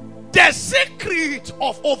 The secret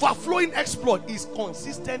of overflowing exploit is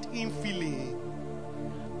consistent infilling.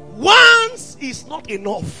 Once is not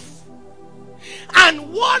enough.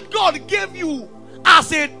 And what God gave you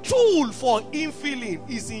as a tool for infilling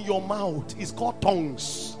is in your mouth. It's called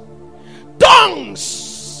tongues.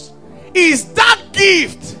 Tongues is that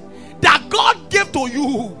gift that God gave to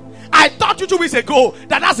you. I taught you 2 weeks ago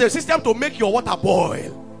that that's a system to make your water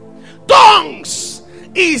boil. Tongues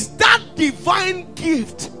is that divine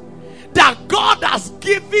gift that God has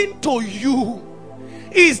given to you.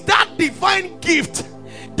 Is that divine gift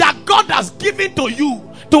that God has given to you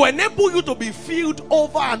to enable you to be filled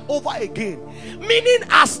over and over again. Meaning,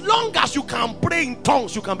 as long as you can pray in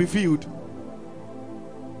tongues, you can be filled.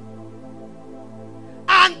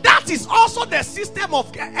 And that is also the system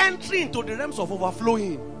of entry into the realms of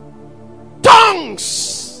overflowing.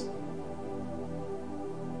 Tongues.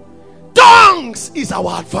 Tongues is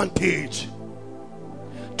our advantage.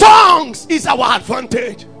 Tongues is our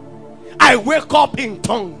advantage. I wake up in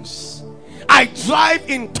tongues. I drive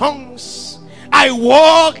in tongues. I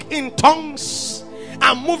walk in tongues.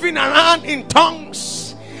 I'm moving around in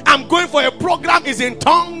tongues. I'm going for a program is in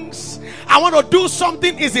tongues. I want to do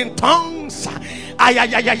something is in tongues.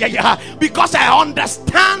 Because I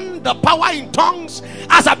understand the power in tongues.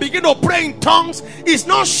 As I begin to pray in tongues, it's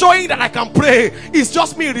not showing that I can pray. It's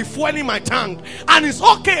just me refueling my tank. And it's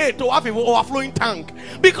okay to have an overflowing tank.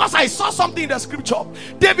 Because I saw something in the scripture.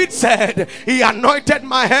 David said, he anointed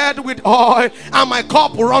my head with oil and my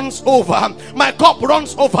cup runs over. My cup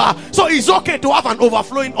runs over. So it's okay to have an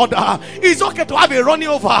overflowing order. It's okay to have a running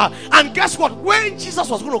over. And guess what? When Jesus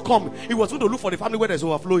was going to come, he was going to look for the family where there's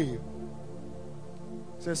overflowing.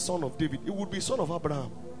 Says son of David. It would be son of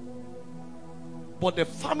Abraham. But the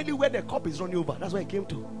family where the cup is running over, that's where he came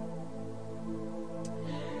to.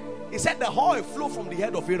 He said the oil flowed from the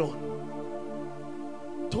head of Aaron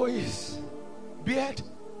to his beard,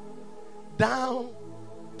 down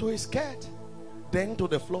to his skirt, then to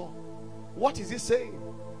the floor. What is he saying?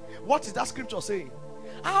 What is that scripture saying?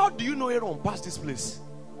 How do you know Aaron passed this place?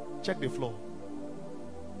 Check the floor.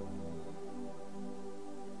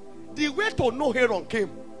 The way to know Aaron came,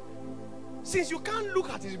 since you can't look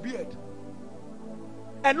at his beard,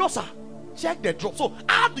 and no sir, check the drop. So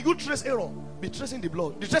how do you trace Aaron? Be tracing the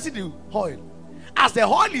blood, be tracing the oil. As the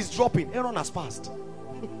oil is dropping, Aaron has passed.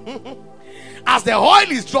 As the oil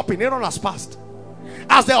is dropping, Aaron has passed.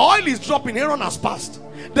 As the oil is dropping, Aaron has passed.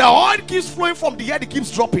 The oil keeps flowing from the head, it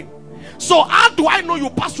keeps dropping. So how do I know you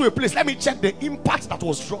passed through a place? Let me check the impact that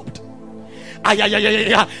was dropped. How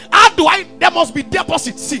do I? There must be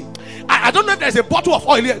deposit. See, I don't know if there's a bottle of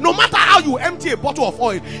oil here. No matter how you empty a bottle of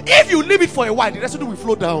oil, if you leave it for a while, the residue will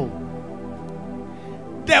flow down.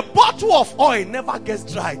 The bottle of oil never gets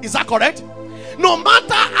dry. Is that correct? No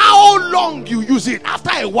matter how long you use it,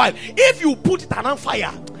 after a while, if you put it on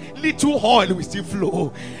fire, little oil will still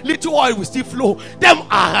flow. Little oil will still flow.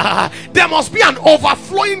 There must be an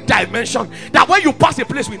overflowing dimension that when you pass a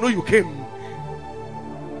place, we know you came.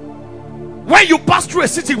 When you pass through a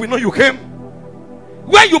city, we know you came.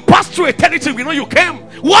 When you pass through a territory, we know you came.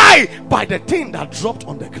 Why? By the thing that dropped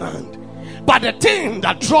on the ground. By the thing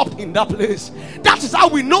that dropped in that place. That is how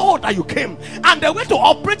we know that you came. And the way to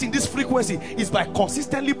operate in this frequency is by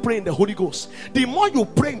consistently praying the Holy Ghost. The more you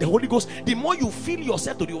pray in the Holy Ghost, the more you feel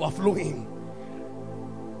yourself to the overflowing.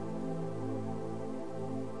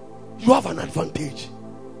 You have an advantage.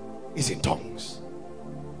 It's in tongues.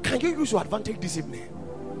 Can you use your advantage this evening?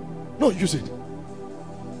 No, use it.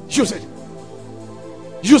 Use it.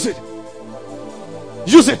 Use it.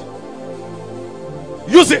 Use it.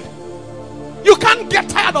 Use it. You can't get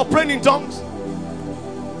tired of praying in tongues.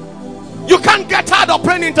 You can't get tired of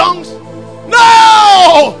praying in tongues.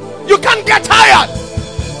 No! You can't get tired.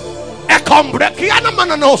 You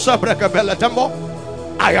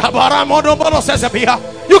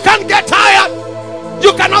can't get tired.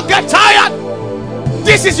 You cannot get tired.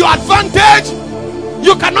 This is your advantage.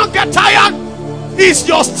 You cannot get tired. It's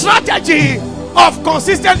your strategy of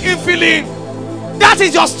consistent infilling. That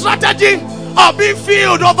is your strategy of being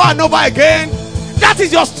filled over and over again. That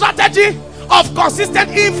is your strategy of consistent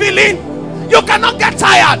infilling. You cannot get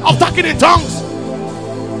tired of talking in tongues.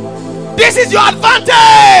 This is your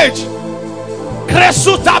advantage.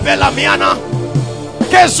 Kresuta belamiana.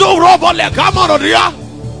 Kezu robo le kamorodia.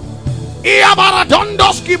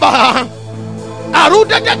 Iabaratondos kiba.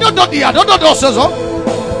 Arude de dodia dodosozo.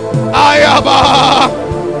 Ayaba.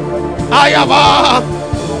 Ayaba.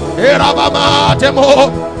 Erabama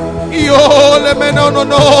temo. Io le menono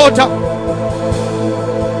nota.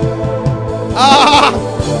 Ah.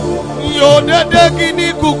 Yo de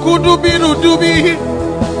gini kukudu biru dubi.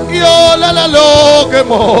 Yo la la lo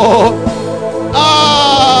kemo.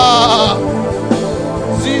 Ah.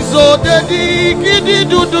 Zizo de di gidi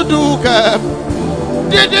du du du kem.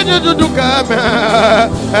 Di du du du kem.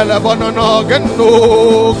 Ele bonono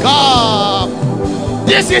genu kam.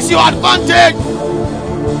 This is your advantage.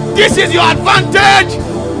 This is your advantage.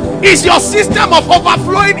 It's your system of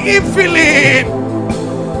overflowing infilling.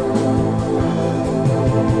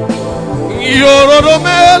 Yororo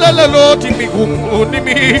melelo timigungu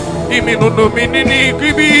nimi iminono minini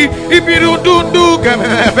kibi ibiru dundu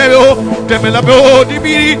kemebelo temelabo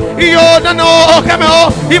dibi yodano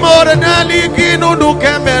kemeo imore nali kinundu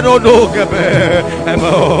kemero do keme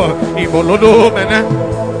emo imolodo mene.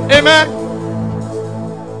 Amen.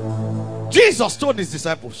 Jesus told his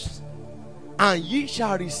disciples, and ye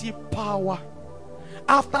shall receive power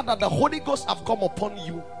after that the Holy Ghost have come upon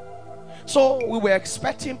you. So we were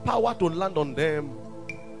expecting power to land on them,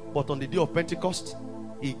 but on the day of Pentecost,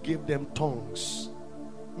 he gave them tongues.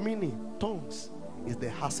 Meaning, tongues is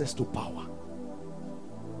the access to power.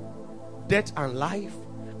 Death and life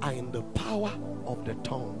are in the power of the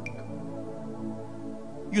tongue.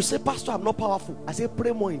 You say, Pastor, I'm not powerful. I say,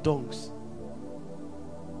 pray more in tongues.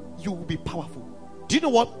 You will be powerful. Do you know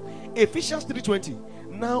what? Ephesians 3:20.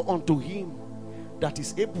 Now unto him that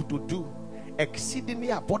is able to do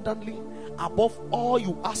exceedingly abundantly above all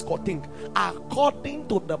you ask or think, according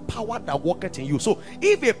to the power that worketh in you. So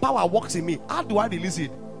if a power works in me, how do I release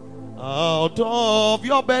it? Out of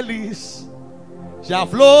your bellies shall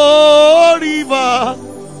flow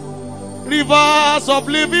rivers of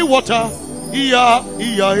living water.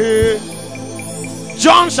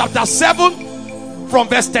 John chapter 7 from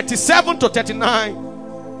verse 37 to 39.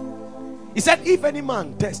 He said, if any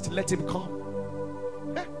man thirst, let him come.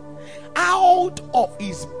 Out of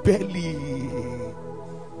his belly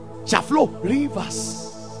shall flow rivers.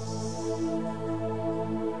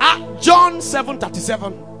 John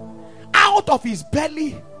 7:37. Out of his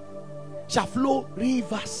belly shall flow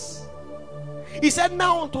rivers. He said,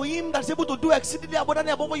 now unto him that is able to do exceedingly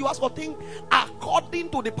abundantly above what you ask or think, according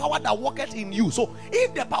to the power that worketh in you. So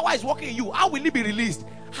if the power is working in you, how will it be released?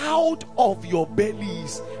 Out of your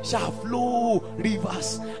bellies shall flow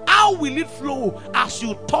rivers. How will it flow? As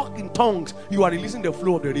you talk in tongues, you are releasing the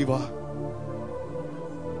flow of the river.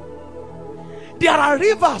 There are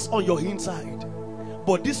rivers on your inside,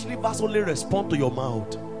 but these rivers only respond to your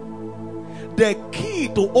mouth. The key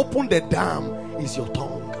to open the dam is your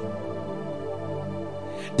tongue.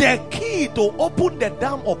 The key to open the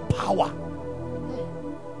dam of power.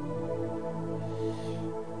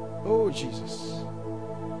 Oh, Jesus.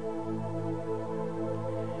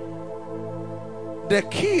 The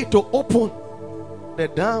key to open the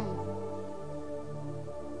dam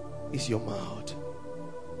is your mouth.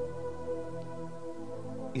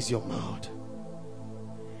 Is your mouth.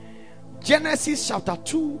 Genesis chapter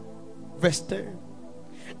 2 verse 10.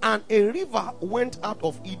 And a river went out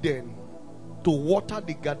of Eden to water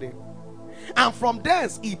the garden, and from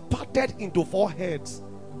thence he parted into 4 heads.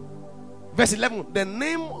 Verse 11. The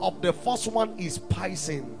name of the first one is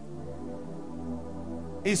Pison.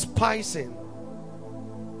 Is Pison.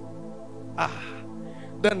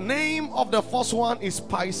 The name of the first one is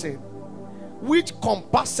Pison, which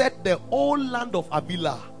compasseth the whole land of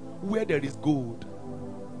Avila, where there is gold.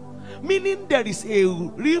 Meaning there is a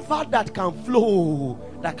river that can flow,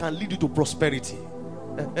 that can lead you to prosperity.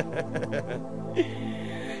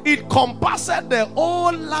 It compasses the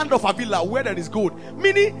whole land of Avila where there is gold.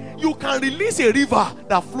 Meaning you can release a river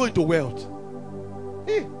that flows into wealth.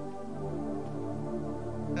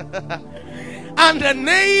 And the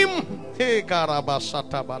name,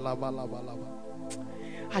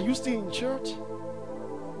 are you still in church?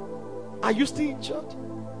 Are you still in church?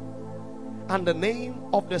 And the name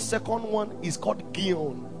of the second one is called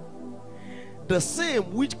Gion. The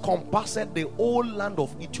same which compassed the whole land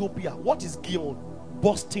of Ethiopia. What is Gion?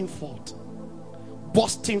 Bursting forth.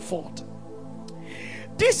 Bursting forth.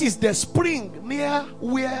 This is the spring near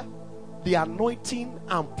where the anointing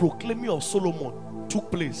and proclaiming of Solomon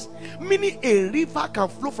took place. Meaning a river can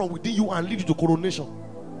flow from within you and lead you to coronation.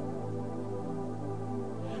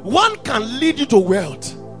 One can lead you to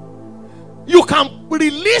wealth. You can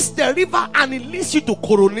release the river and it leads you to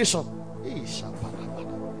coronation.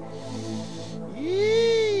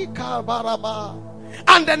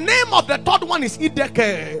 And the name of the third one is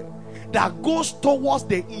Ideke, that goes towards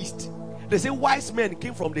the east. They say wise men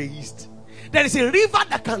came from the east. There is a river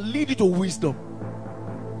that can lead you to wisdom.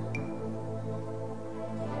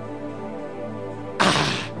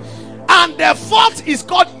 And the fourth is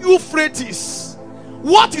called Euphrates.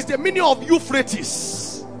 What is the meaning of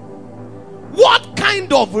Euphrates? What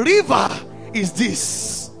kind of river is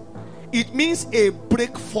this? It means a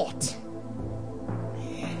break forth.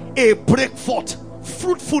 A break forth.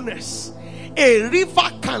 Fruitfulness. A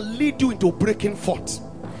river can lead you into breaking forth.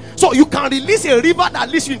 So you can release a river that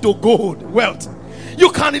leads you into gold, wealth.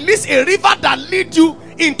 You can release a river that leads you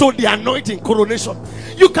into the anointing, coronation.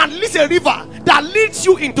 You can release a river that leads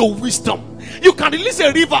you into wisdom. You can release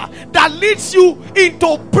a river that leads you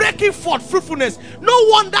into breaking forth fruitfulness. No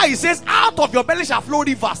wonder he says, out of your belly shall flow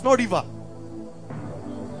rivers, no river.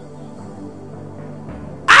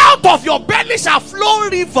 Out of your belly shall flow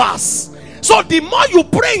rivers. So the more you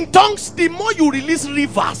pray in tongues, the more you release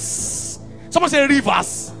rivers. Someone say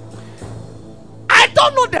rivers. I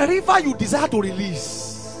don't know the river you desire to release.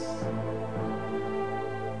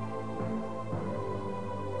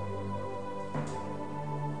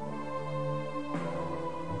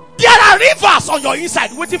 There are rivers on your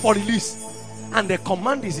inside waiting for release, and the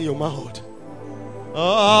command is in your mouth.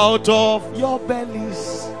 Out of your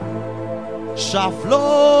bellies shall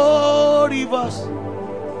flow rivers,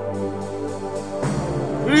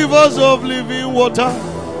 rivers of living water.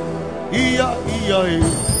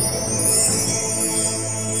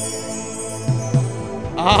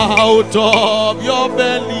 Out of your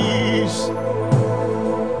bellies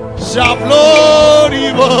shall flow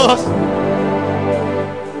rivers,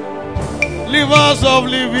 rivers of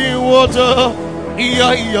living water.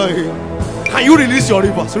 Can you release your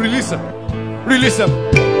rivers? Release them. Release them.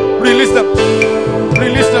 Release them.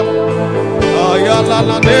 Release them.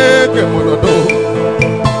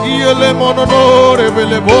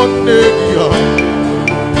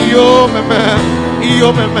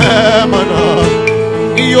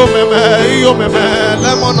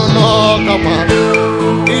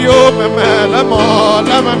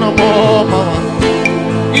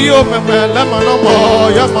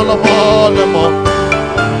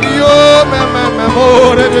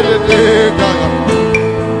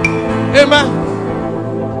 Amen.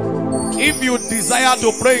 If you desire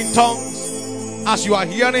to pray in tongues, as you are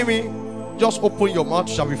hearing me, just open your mouth,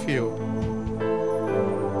 shall be filled.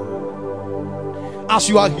 As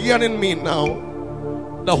you are hearing me now,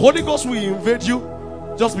 the Holy Ghost will invade you.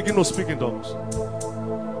 Just begin to speak in tongues.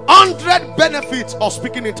 100 benefits of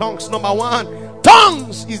speaking in tongues. Number 1,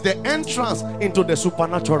 tongues is the entrance into the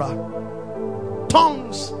supernatural.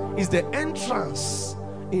 Tongues is the entrance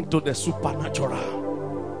into the supernatural.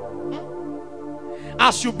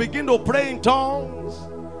 As you begin to pray in tongues,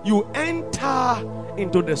 you enter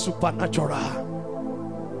into the supernatural.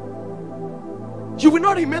 You will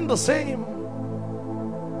not remain the same.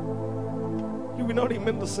 You will not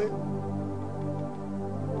remain the same.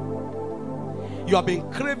 You have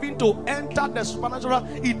been craving to enter the supernatural.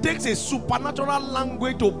 It takes a supernatural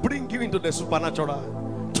language to bring you into the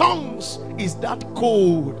supernatural. Tongues is that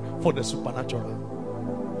code for the supernatural.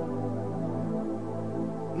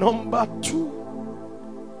 Number 2,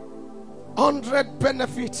 100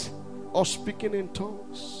 benefits of speaking in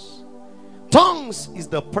tongues. Tongues is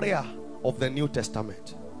the prayer of the New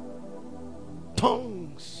Testament.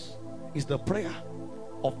 Tongues is the prayer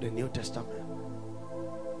of the New Testament.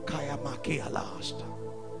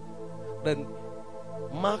 Then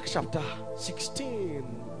Mark chapter 16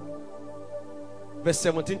 verse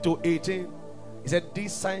 17 to 18, he said,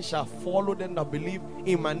 these signs shall follow them that believe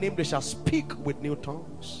in my name. They shall speak with new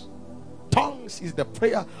tongues. Tongues is the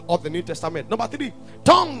prayer of the New Testament. Number 3,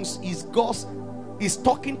 tongues is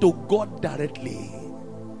talking to God directly.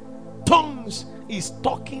 Tongues is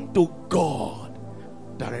talking to God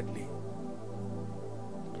directly.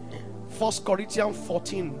 1 Corinthians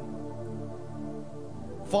 14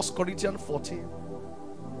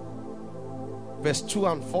 verse 2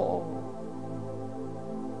 and 4.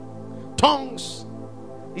 Tongues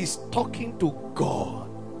is talking to God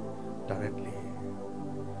directly.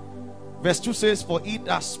 Verse 2 says, for he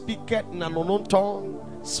that speaketh in an unknown tongue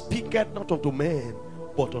speaketh not unto men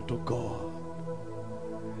but unto God.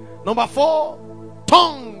 Number 4,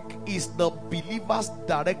 tongue is the believer's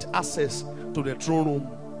direct access to the throne room.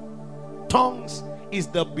 Tongues is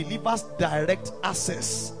the believer's direct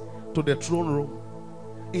access to the throne room.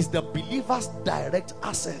 Is the believer's direct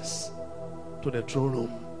access to the throne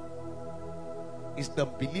room. Is the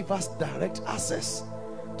believer's direct access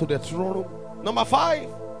to the throne room. Number 5,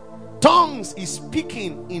 tongues is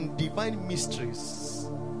speaking in divine mysteries,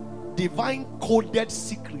 divine coded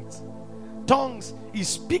secrets. Tongues is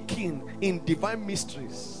speaking in divine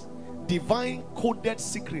mysteries, divine coded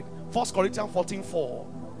secret. 1 Corinthians 14:4.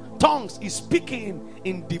 Tongues is speaking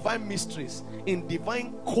in divine mysteries, in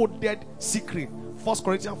divine coded secret. 1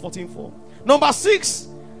 Corinthians 14:4. Number 6,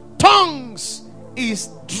 tongues is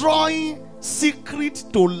drawing secret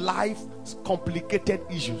to life complicated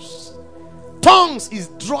issues. Tongues is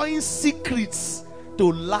drawing secrets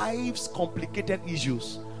to life's complicated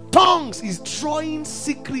issues. Tongues is drawing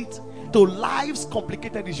secret to life's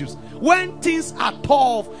complicated issues. When things are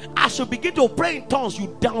tough, as you begin to pray in tongues, you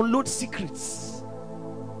download secrets.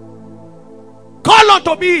 Call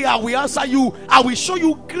unto me, I will answer you. I will show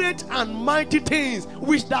you great and mighty things which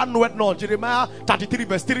which thou knowest not. Jeremiah 33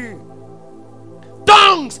 verse 3.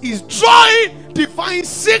 Tongues is drawing divine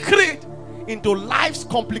secret into life's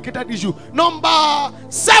complicated issue. Number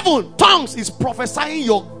 7, tongues is prophesying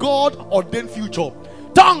your God ordained future.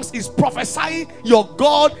 Tongues is prophesying your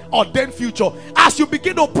God ordained future. As you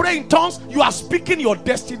begin to pray in tongues, you are speaking your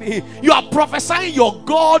destiny. You are prophesying your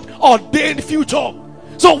God ordained future.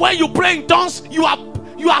 So when you pray in tongues, you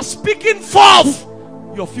are speaking forth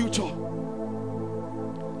your future.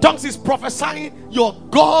 Tongues is prophesying your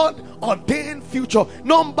God ordained future.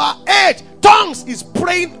 Number 8, tongues is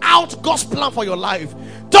praying out God's plan for your life.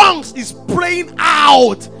 Tongues is praying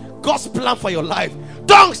out God's plan for your life.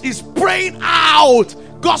 Tongues is praying out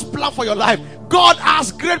God's plan for your life. God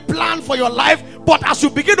has great plan for your life, but as you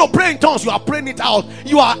begin to pray in tongues, you are praying it out.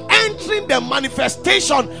 You are entering the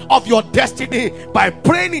manifestation of your destiny by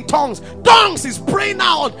praying in tongues. Tongues is praying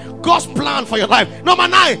out God's plan for your life. Number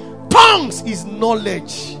 9, tongues is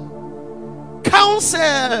knowledge,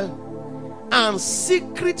 counsel, and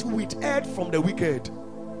secret withheld from the wicked.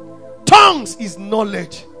 Tongues is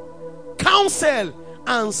knowledge, counsel,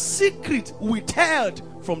 and secret withheld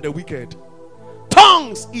from the wicked.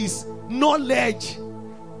 Tongues is knowledge,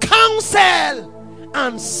 counsel,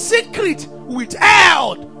 and secret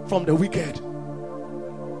withheld from the wicked.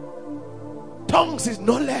 Tongues is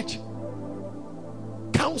knowledge,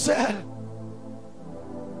 counsel.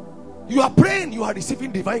 You are praying, you are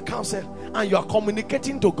receiving divine counsel, and you are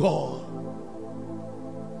communicating to God.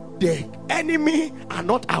 The enemy are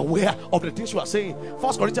not aware of the things you are saying.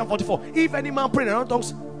 1 Corinthians 44. If any man pray in another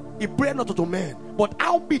tongues, he pray not to men, but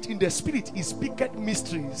howbeit in the spirit he speaketh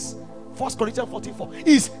mysteries. 1 Corinthians 44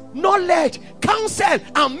 is knowledge, counsel,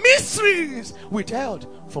 and mysteries withheld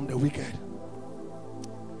from the wicked.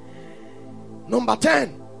 Number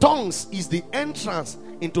 10, tongues is the entrance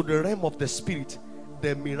into the realm of the spirit,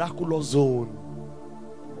 the miraculous zone.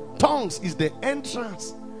 Tongues is the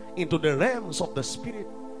entrance into the realms of the spirit,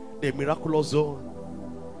 the miraculous zone.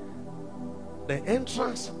 The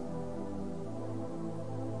entrance,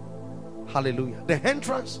 hallelujah, the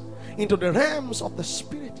entrance into the realms of the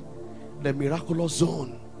spirit, the miraculous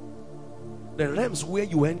zone. The realms where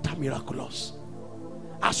you enter miraculous.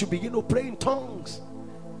 As you begin to pray in tongues,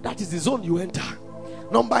 that is the zone you enter.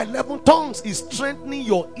 Number 11, tongues is strengthening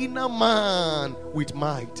your inner man with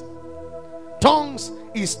might. Tongues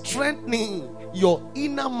is strengthening your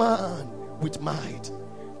inner man with might.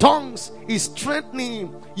 Tongues is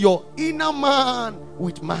strengthening your inner man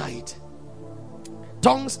with might.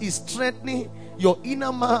 Tongues is strengthening your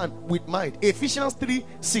inner man with might. Ephesians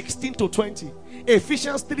 3:16-20.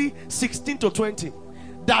 Ephesians 3:16-20.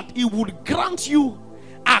 That he would grant you,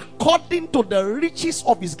 according to the riches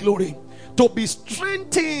of his glory, to be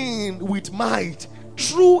strengthened with might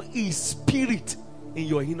through his spirit in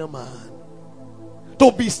your inner man.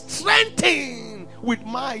 To be strengthened with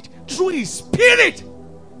might through his spirit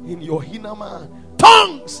in your inner man.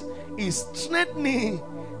 Tongues is strengthening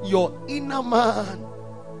your inner man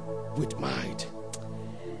with might.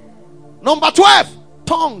 Number 12,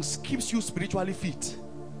 tongues keeps you spiritually fit.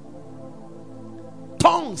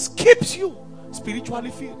 Tongues keeps you spiritually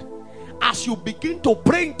fit. As you begin to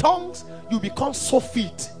pray in tongues, you become so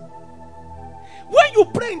fit. When you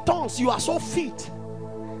pray in tongues, you are so fit.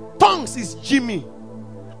 Tongues is Jimmy,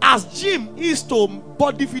 as gym is to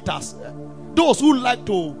body fitters, those who like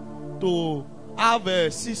to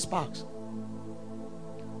have 6 packs.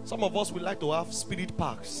 Some of us would like to have spirit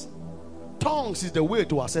packs. Tongues is the way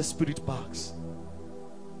to access spirit packs.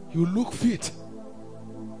 You look fit.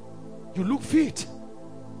 You look fit.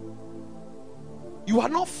 You are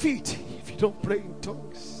not fit if you don't pray in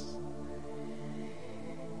tongues.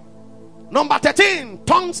 Number 13,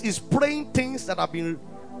 tongues is praying things that have been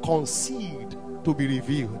concealed to be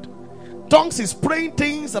revealed. Tongues is praying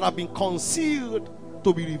things that have been concealed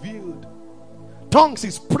to be revealed. Tongues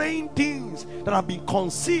is praying things that have been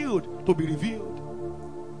concealed to be revealed.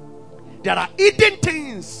 There are hidden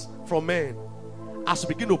things from men. As you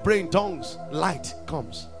begin to pray in tongues, light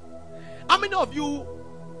comes. How many of you,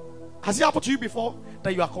 has it happened to you before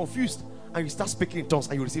that you are confused and you start speaking in tongues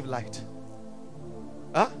and you receive light?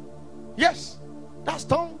 Huh? Yes, that's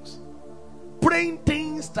tongues. Praying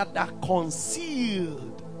things that are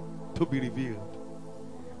concealed to be revealed.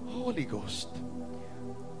 Holy Ghost.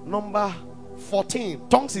 Number 14,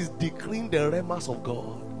 tongues is decreeing the remas of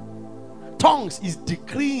God. Tongues is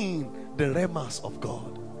decreeing the remas of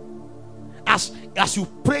God. As you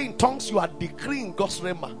pray in tongues, you are decreeing God's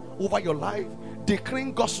rema over your life,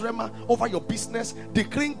 decreeing God's rema over your business,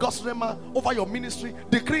 decreeing God's rema over your ministry,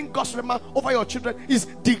 decreeing God's rema over your children. Is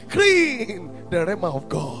decreeing the rema of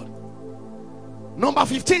God. Number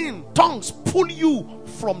 15, tongues pull you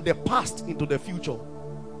from the past into the future.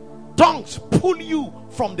 Tongues pull you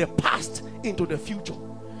from the past into the future.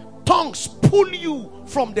 Tongues pull you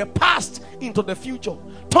from the past into the future.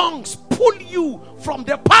 Tongues pull you from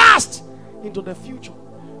the past into the future.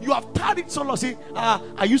 You have tarried so long. See,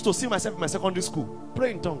 I used to see myself in my secondary school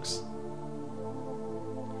pray in tongues.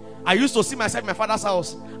 I used to see myself in my father's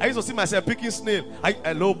house. I used to see myself picking snail.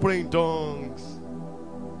 I love praying in tongues.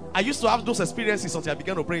 I used to have those experiences until I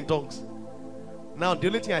began to pray in tongues. Now the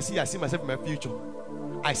only thing I see myself in my future.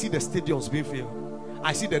 I see the stadiums being filled.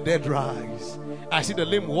 I see the dead rise. I see the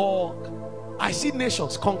lame walk. I see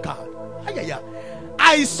nations conquered.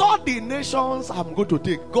 I saw the nations I'm going to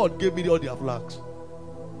take. God gave me all their flags.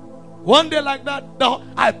 One day like that,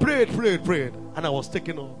 I prayed, and I was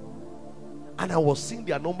taken off. And I was seeing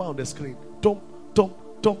their number on the screen. Dump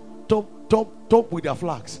with their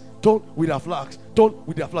flags. Don't with their flags. Don't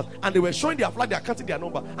with their flags. And they were showing their flag, they are counting their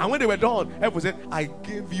number. And when they were done, everyone said, I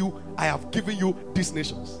have given you these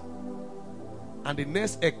nations. And the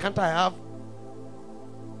next encounter I have,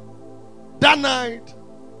 that night,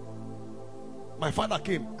 my father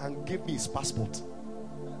came and gave me his passport.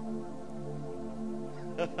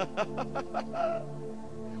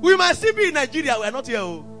 We might still be in Nigeria, we are not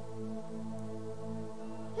here.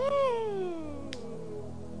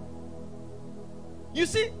 You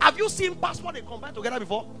see, have you seen passport they combine together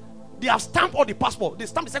before? They have stamped all the passport. They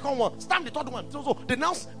stamp the second one, stamp the third one. So they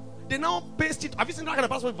now paste it. Have you seen that kind of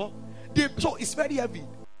passport before? So it's very heavy.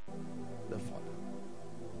 The Father.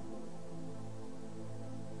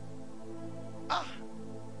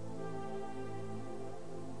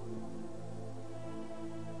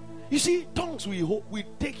 You see, tongues will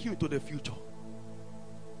take you to the future.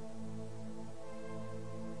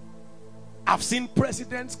 I've seen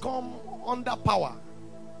presidents come under power.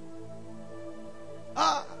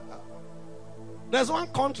 There's one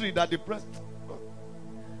country that the president.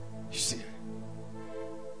 You see,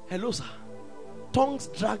 hello, sir. Tongues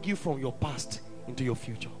drag you from your past into your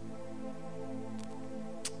future.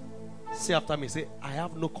 Say after me, say, I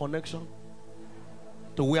have no connection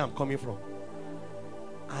to where I'm coming from.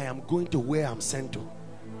 I am going to where I'm sent to.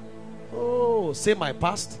 Oh, say my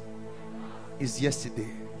past is yesterday.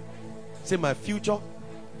 Say my future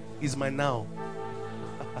is my now.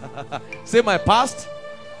 Say my past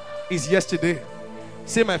is yesterday.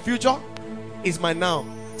 Say my future is my now.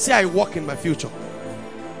 Say I walk in my future.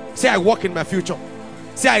 Say I walk in my future.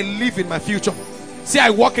 Say I live in my future. Say I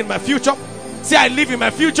walk in my future. Say I live in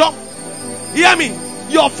my future. Hear me.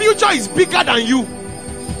 Your future is bigger than you.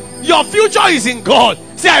 Your future is in God.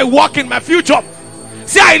 Say I walk in my future.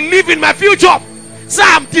 Say I live in my future. Say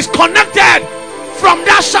I'm disconnected from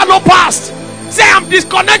that shallow past. Say I'm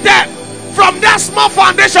disconnected from that small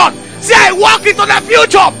foundation. Say I walk into the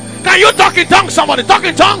future. Can you talk in tongues? Somebody talk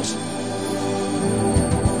in tongues.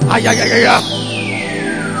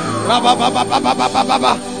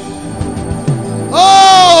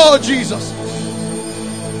 Oh Jesus.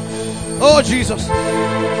 Oh Jesus.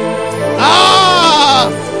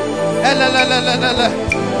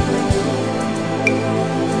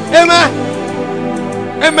 Amen.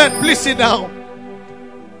 Amen. Please sit down.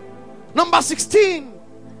 Number 16.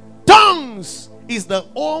 Tongues is the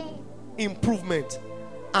home improvement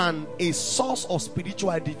and a source of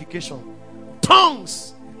spiritual edification.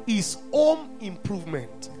 Tongues is home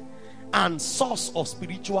improvement and source of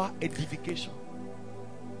spiritual edification.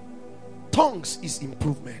 Tongues is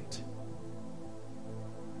improvement,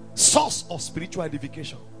 source of spiritual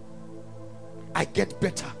edification. I get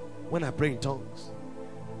better when I pray in tongues.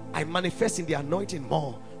 I manifest in the anointing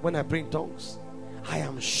more when I pray in tongues. I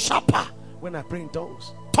am sharper when I pray in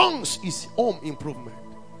tongues. Tongues is home improvement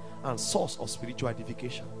and source of spiritual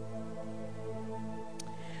edification.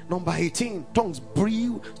 Number 18, tongues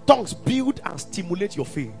build and stimulate your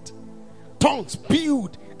faith. Tongues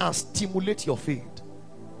build and stimulate your faith.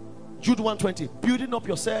 Jude 1:20, building up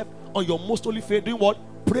yourself on your most holy faith, doing what?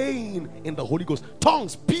 Praying in the Holy Ghost.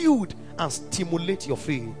 Tongues build and stimulate your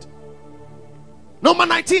faith. Number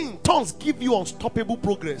 19, tongues give you unstoppable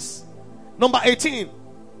progress. Number 18,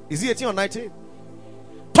 is it 18 or 19?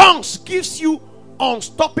 Tongues gives you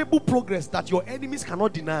unstoppable progress that your enemies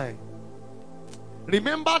cannot deny.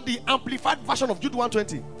 Remember the amplified version of Jude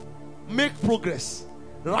 1:20. Make progress,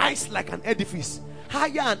 rise like an edifice,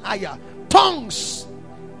 higher and higher. Tongues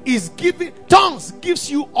gives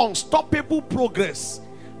you unstoppable progress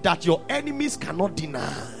that your enemies cannot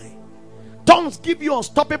deny. Tongues give you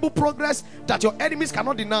unstoppable progress that your enemies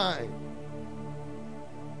cannot deny.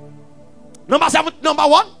 Number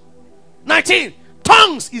 19.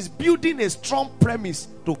 Tongues is building a strong premise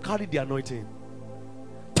to carry the anointing.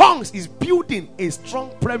 Tongues is building a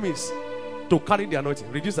strong premise to carry the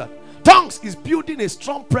anointing. Reduce that. Tongues is building a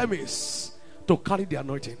strong premise to carry the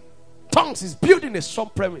anointing. Tongues is building a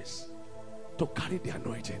strong premise to carry the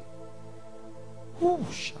anointing. Ooh,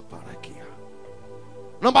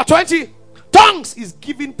 number 20. Tongues is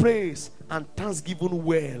giving praise and thanksgiving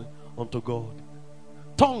well unto God.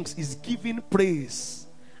 Tongues is giving praise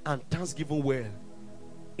and thanksgiving well.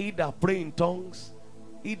 Either pray in tongues,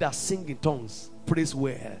 either sing in tongues, praise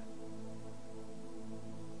well.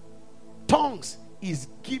 Tongues is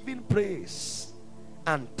giving praise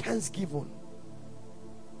and thanksgiving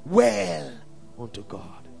well unto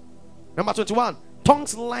God. Number 21.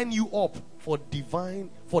 Tongues line you up for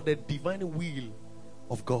the divine will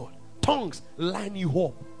of God. Tongues line you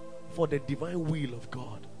up for the divine will of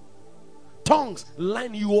God. Tongues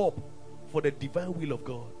line you up for the divine will of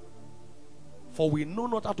God. For we know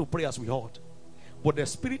not how to pray as we ought, but the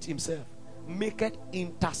Spirit Himself maketh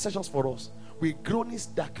intercessions for us with groanings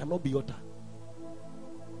that cannot be uttered.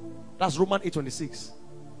 That's Romans 8:26.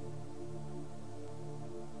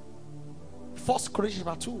 1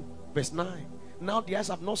 Corinthians 2 verse 9. Now the eyes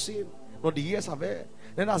have not seen, nor the ears have heard,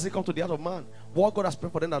 neither has it come to the heart of man what God has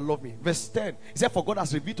prepared for them that love me. Verse 10. He said, for God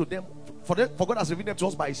has revealed to them, for God has revealed them to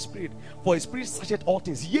us by His Spirit. For His Spirit searcheth all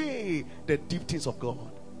things, yea, the deep things of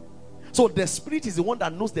God. So the Spirit is the one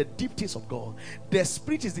that knows the deep things of God. The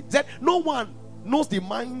Spirit is that no one knows the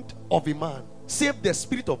mind of a man save the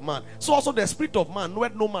spirit of man. So also the spirit of man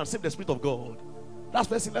knoweth no man save the Spirit of God. That's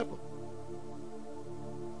verse 11.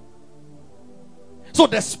 So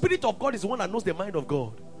the Spirit of God is the one that knows the mind of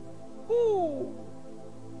God. Ooh.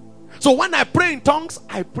 So when I pray in tongues,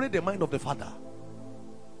 I pray the mind of the Father.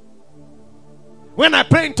 When I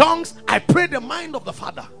pray in tongues, I pray the mind of the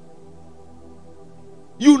Father.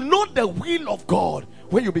 You know the will of God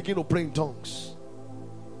when you begin to pray in tongues.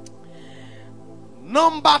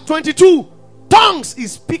 Number 22. Tongues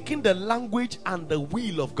is speaking the language and the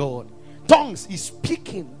will of God. Tongues is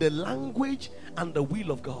speaking the language and the will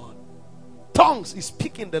of God. Tongues is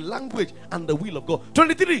speaking the language and the will of God.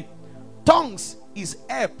 23. Tongues is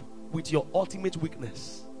help with your ultimate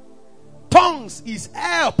weakness. Tongues is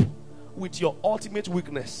help with your ultimate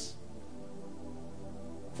weakness.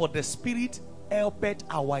 For the Spirit helpeth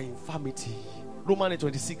our infirmity. Romans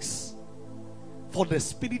 8:26. For the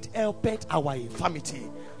Spirit helpeth our infirmity.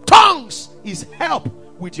 Tongues is help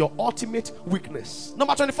with your ultimate weakness.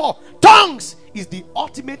 Number 24. Tongues is the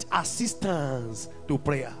ultimate assistance to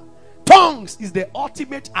prayer. Tongues is the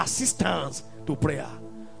ultimate assistance to prayer.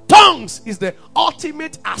 Tongues is the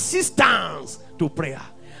ultimate assistance to prayer.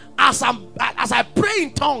 As I pray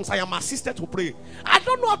in tongues, I am assisted to pray. I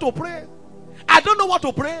don't know how to pray. I don't know what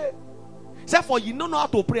to pray. Except for you don't know how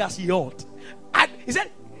to pray as you ought. He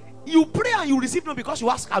said, you pray and you receive not because you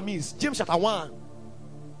ask amiss. James chapter 1.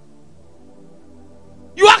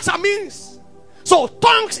 You ask amiss. So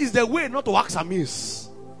tongues is the way not to ask amiss.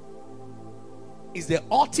 Is the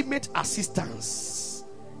ultimate assistance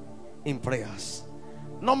in prayers.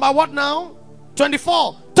 Number what now?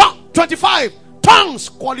 24. 25. Tongues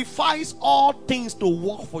qualifies all things to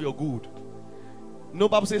work for your good. No,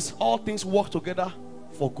 Bible says all things work together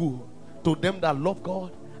for good to them that love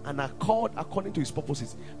God and are called according to His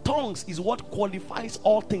purposes. Tongues is what qualifies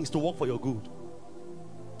all things to work for your good.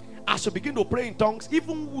 As you begin to pray in tongues,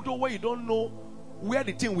 even though where you don't know where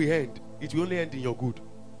the thing will end, it will only end in your good.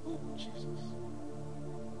 Oh, Jesus.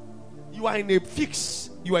 You are in a fix.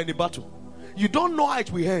 You are in a battle. You don't know how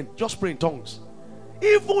it will end. Just pray in tongues.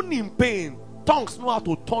 Even in pain, tongues know how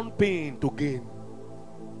to turn pain to gain.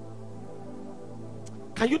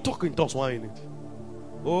 Can you talk in tongues? Why in it?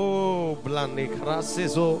 Oh, blane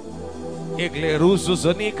krasezo egleruzo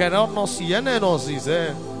zoni kanono siene no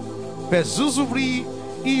zize bezuzubri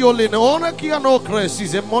iole neona kiano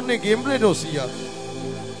kresize monne gembre dosia.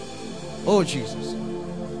 Oh Jesus.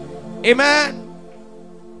 Amen.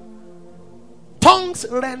 Tongues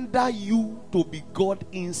render you to be God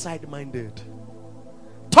inside minded.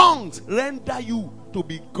 Tongues render you to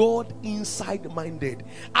be God inside minded.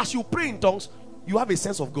 As you pray in tongues, you have a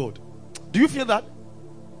sense of God. Do you feel that?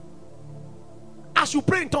 As you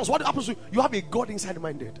pray in tongues, what happens to you? You have a God inside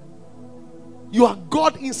minded. You are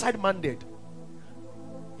God inside minded.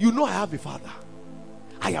 You know I have a Father.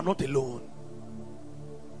 I am not alone.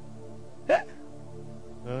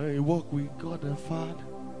 I walk with God the Father.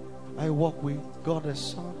 I walk with God the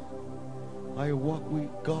Son. I walk with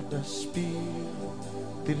God the Spirit.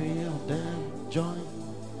 Three of them join.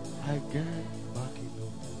 I get back in.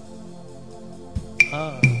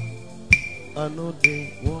 I know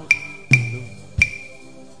they walk.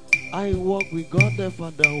 I walk with God the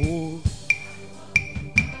Father. Oh,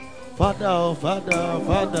 Father, Father,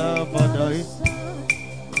 Father, Father.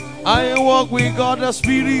 I walk with God the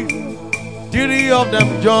Spirit, three of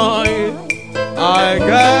them join. I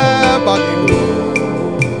get back in.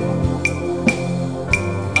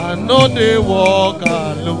 I know they walk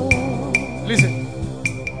alone. Listen,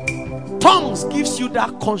 tongues gives you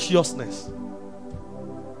that consciousness.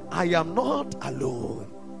 I am not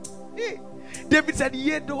alone. David said,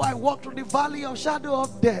 yea, though I walk through the valley of shadow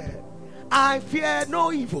of death, I fear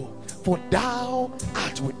no evil, for thou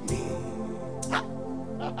art with me.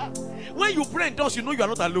 When you pray in tongues, you know you are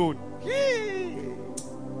not alone.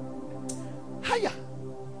 Higher.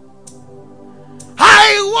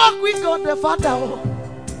 I walk with God the Father.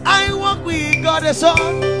 I walk with God the Son.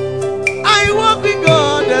 I walk with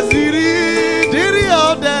God the Spirit.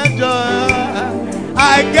 Of the joy.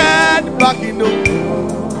 I get back in the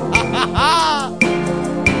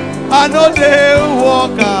I know they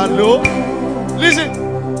walk alone. Listen.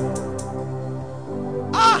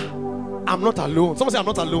 I'm not alone. Someone say I'm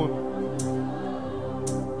not alone.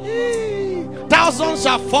 Thousands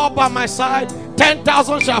shall fall by my side.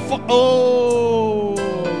 10,000 shall fall. Oh,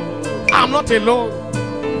 I'm not alone.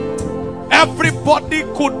 Everybody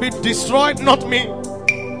could be destroyed, not me.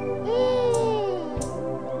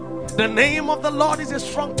 The name of the Lord is a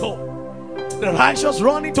strong tower. The righteous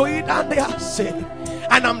run into it and they are saved.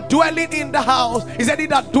 And I'm dwelling in the house. He said, he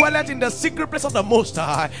that dwelleth in the secret place of the Most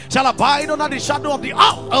High shall abide under the shadow of the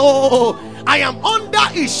I am under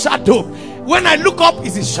his shadow. When I look up,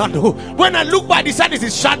 is his shadow. When I look by the side, is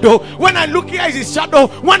his shadow. When I look here, is his shadow.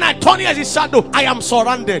 When I turn here, is his shadow. I am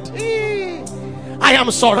surrounded. I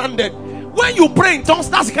am surrounded. When you pray in tongues,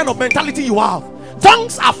 that's the kind of mentality you have.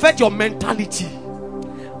 Tongues affect your mentality.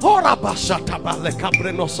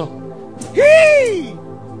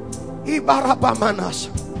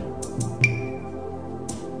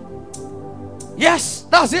 Yes,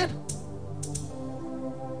 that's it.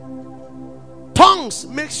 Tongues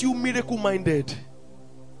makes you miracle minded.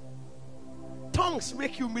 Tongues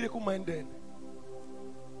make you miracle minded.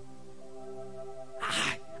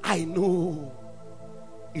 I know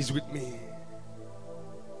He's with me.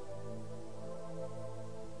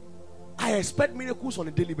 I expect miracles on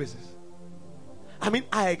a daily basis.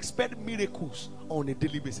 I expect miracles on a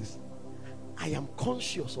daily basis. I am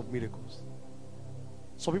conscious of miracles.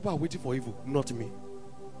 Some people are waiting for evil, not me.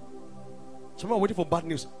 Some people are waiting for bad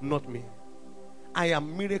news, not me. I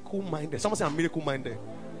am miracle minded. Someone say I'm miracle minded.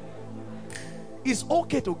 It's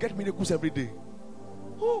okay to get miracles every day.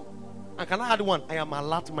 Oh, and can I add one? I am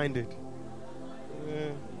alert minded.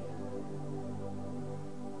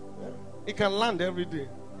 It can land every day.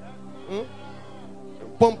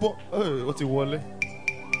 Pompo, what's it wale?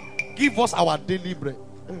 Give us our daily bread,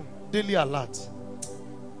 daily alert.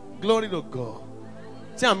 Glory to God.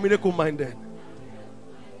 Say I'm miracle minded.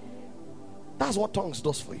 That's what tongues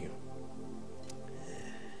does for you.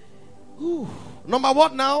 Number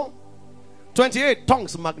what now? 28.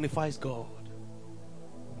 Tongues magnifies God.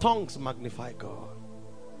 Tongues magnify God.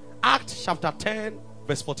 Acts chapter 10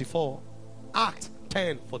 verse 44. Acts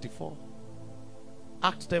 10:44.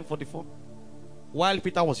 Acts 10:44. While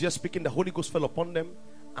Peter was just speaking, the Holy Ghost fell upon them,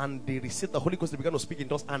 and they received the Holy Ghost. They began to speak in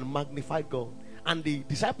tongues and magnify God. And the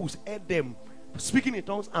disciples heard them speaking in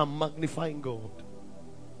tongues and magnifying God.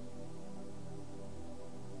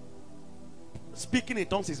 Speaking in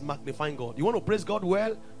tongues is magnifying God. You want to praise God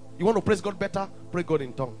well? You want to praise God better? Pray God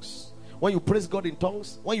in tongues. When you praise God in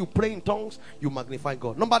tongues, when you pray in tongues, you magnify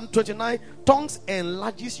God. Number 29, tongues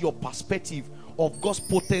enlarges your perspective of God's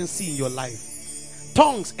potency in your life.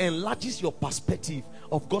 Tongues enlarges your perspective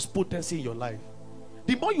of God's potency in your life.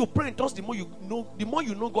 The more you pray in tongues, the more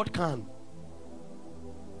you know God can.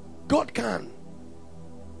 God can.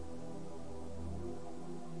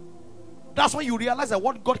 That's when you realize that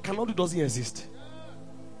what God cannot do doesn't exist.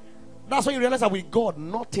 That's when you realize that with God,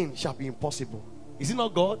 nothing shall be impossible. Is it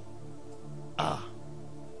not God?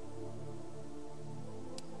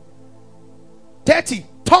 30.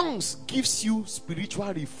 Tongues gives you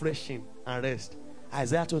spiritual refreshing and rest.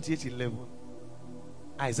 Isaiah 28:11.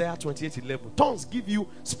 Isaiah 28:11. Tongues give you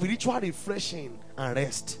spiritual refreshing and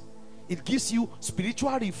rest. It gives you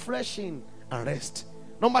spiritual refreshing and rest.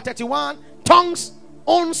 Number 31. Tongues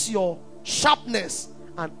owns your sharpness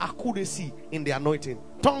and accuracy in the anointing.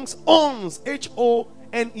 Tongues owns,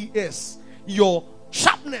 H-O-N-E-S, your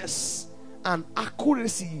sharpness and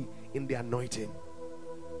accuracy in the anointing.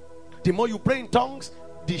 The more you pray in tongues,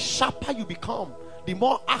 the sharper you become, the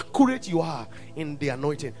more accurate you are in the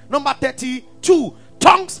anointing. Number 32.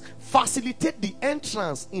 Tongues facilitate the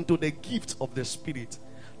entrance into the gift of the Spirit.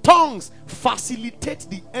 Tongues facilitate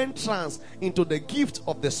the entrance into the gift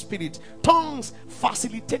of the Spirit. Tongues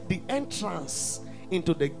facilitate the entrance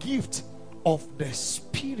into the gift of the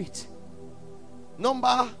Spirit.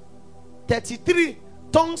 Number 33.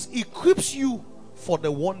 Tongues equips you for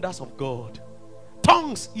the wonders of God.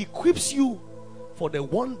 Tongues equips you for the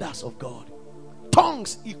wonders of God.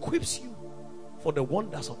 Tongues equips you for the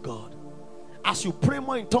wonders of God. As you pray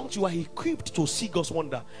more in tongues, you are equipped to see God's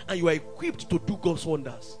wonder, and you are equipped to do God's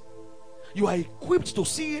wonders. You are equipped to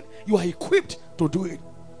see it. You are equipped to do it.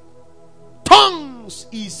 Tongues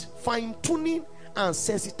is fine-tuning and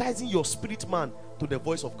sensitizing your spirit man to the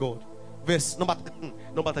voice of God. Verse number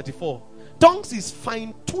 34. Tongues is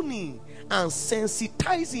fine-tuning and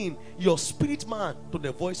sensitizing your spirit man to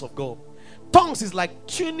the voice of God. Tongues is like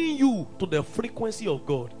tuning you to the frequency of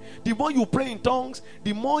God. The more you pray in tongues,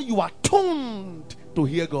 the more you are tuned to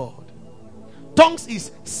hear God. Tongues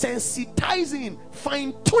is sensitizing,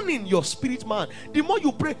 fine-tuning your spirit man. The more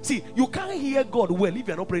you pray, see, you can't hear God well if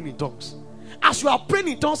you are not praying in tongues. As you are praying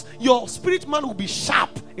in tongues, your spirit man will be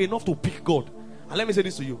sharp enough to pick God. And let me say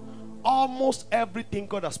this to you. Almost everything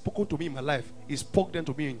God has spoken to me in my life is spoken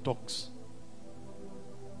to me in tongues.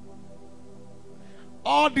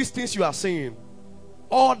 All these things you are saying,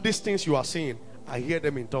 I hear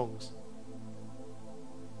them in tongues.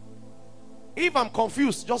 If I'm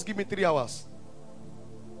confused, just give me 3 hours.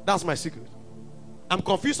 That's my secret. I'm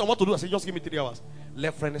confused on what to do. I say, just give me 3 hours. I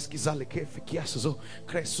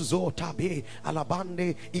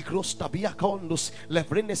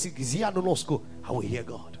will hear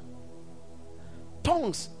God.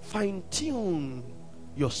 Tongues fine-tune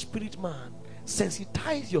your spirit man,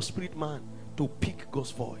 sensitize your spirit man to pick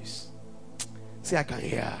God's voice. See, I can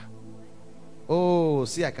hear. Oh,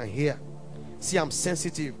 see, I can hear. See, I'm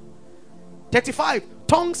sensitive. 35.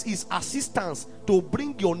 Tongues is assistance to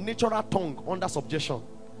bring your natural tongue under subjection.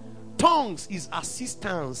 Tongues is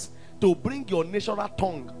assistance to bring your natural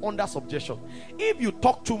tongue under subjection. If you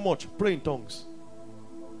talk too much, pray in tongues.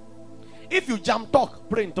 If you jam talk,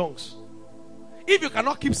 pray in tongues. If you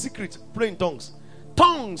cannot keep secret, pray in tongues.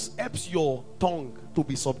 Tongues helps your tongue to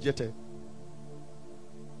be subjected.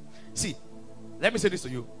 See, let me say this to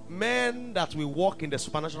you. Men that will walk in the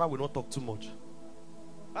supernatural will not talk too much.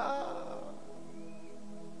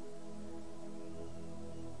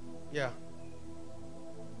 Yeah.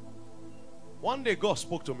 One day God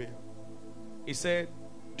spoke to me. He said,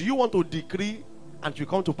 do you want to decree and it will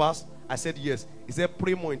come to pass? I said yes. He said,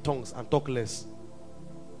 pray more in tongues and talk less.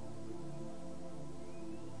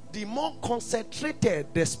 The more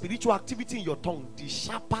concentrated the spiritual activity in your tongue, the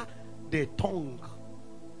sharper the tongue.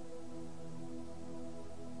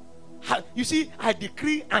 You see, I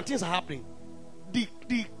decree and things are happening. The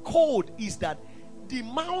code is that the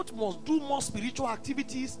mouth must do more spiritual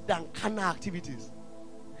activities than carnal activities.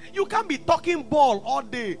 You can't be talking ball all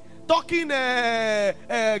day, talking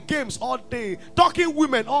games all day, talking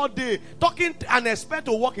women all day, talking and expect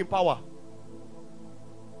to walk in power.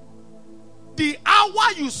 The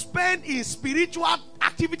hour you spend in spiritual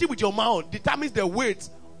activity with your mouth determines the weight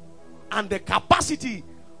and the capacity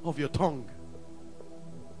of your tongue.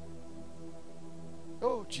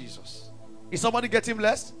 Oh, Jesus. Is somebody getting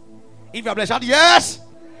blessed? If you are blessed, shout yes.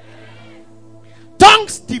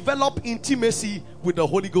 Tongues develop intimacy with the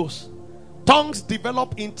Holy Ghost. Tongues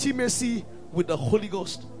develop intimacy with the Holy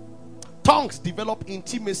Ghost. Tongues develop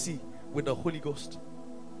intimacy with the Holy Ghost.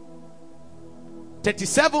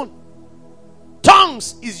 37.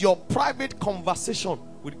 Tongues is your private conversation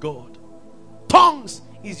with God. Tongues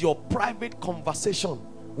is your private conversation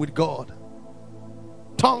with God.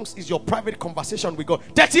 Tongues is your private conversation with God.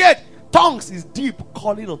 38. Tongues is deep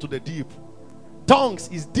calling unto the deep. Tongues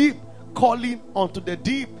is deep calling unto the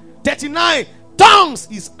deep. 39. Tongues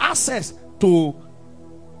is access to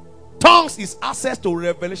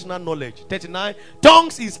revelational knowledge. 39.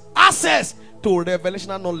 Tongues is access to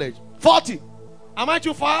revelational knowledge. 40. Am I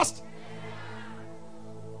too fast?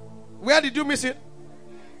 Where did you miss it?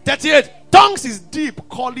 38. Tongues is deep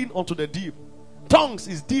calling unto the deep. Tongues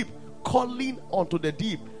is deep calling unto the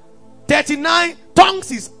deep. 39.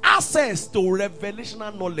 Tongues is access to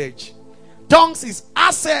revelational knowledge. Tongues is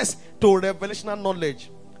access to revelational knowledge.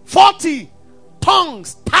 40.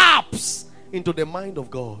 Tongues taps into the mind of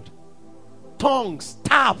God. Tongues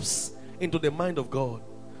taps into the mind of God.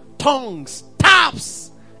 Tongues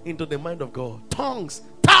taps into the mind of God. Tongues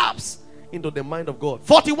taps into the mind of God.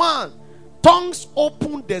 41. Tongues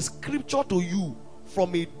open the scripture to you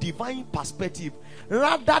from a divine perspective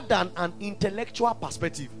rather than an intellectual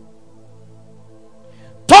perspective.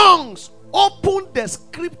 Tongues open the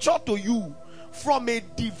scripture to you from a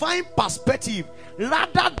divine perspective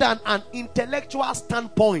rather than an intellectual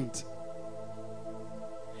standpoint.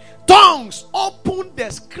 Tongues open the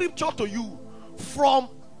scripture to you from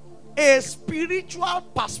a spiritual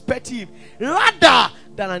perspective rather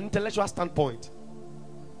than an intellectual standpoint.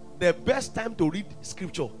 The best time to read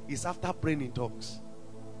scripture is after praying in tongues.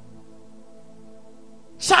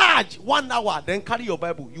 Charge 1 hour, then carry your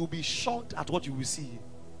Bible. You'll be shocked at what you will see.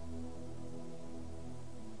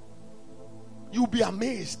 You'll be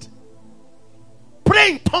amazed.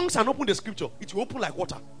 Pray in tongues and open the scripture. It will open like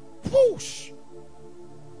water. Whoosh.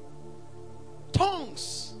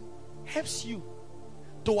 Tongues helps you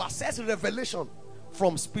to assess revelation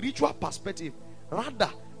from spiritual perspective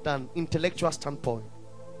rather than intellectual standpoint.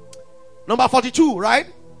 Number 42, right?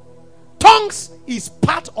 Tongues is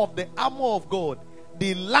part of the armor of God,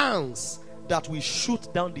 the lance that will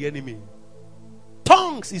shoot down the enemy.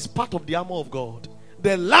 Tongues is part of the armor of God,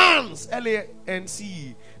 the lance,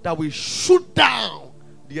 L-A-N-C-E, that will shoot down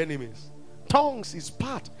the enemies. Tongues is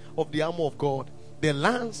part of the armor of God, the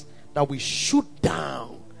lance that will shoot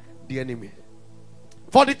down the enemy.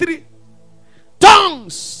 43.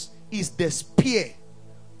 Tongues is the spear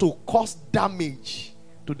to cause damage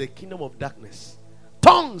to the kingdom of darkness.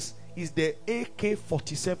 Tongues is the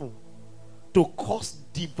AK-47 to cause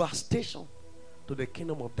devastation to the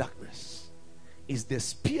kingdom of darkness. Is the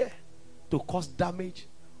spear to cause damage,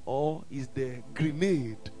 or is the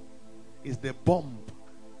grenade, is the bomb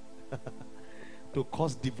to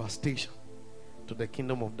cause devastation to the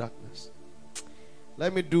kingdom of darkness?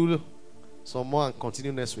 Let me do some more and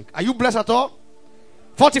continue next week. Are you blessed at all?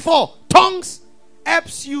 44. Tongues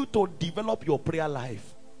helps you to develop your prayer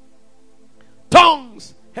life.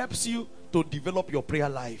 Tongues helps you to develop your prayer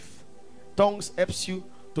life. Tongues helps you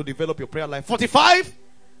to develop your prayer life. 45.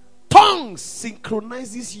 Tongues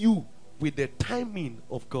synchronizes you with the timing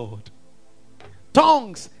of God.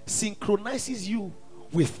 Tongues synchronizes you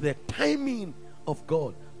with the timing of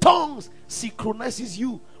God. Tongues synchronizes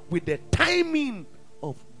you with the timing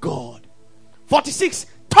of God. 46.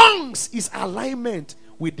 Tongues is alignment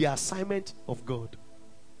with the assignment of God.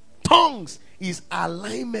 Tongues is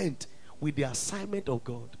alignment with the assignment of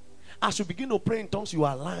God. As you begin to pray in tongues, you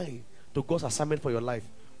align to God's assignment for your life.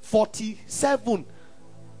 47.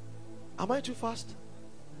 Am I too fast?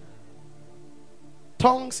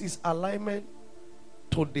 Tongues is alignment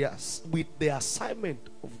to with the assignment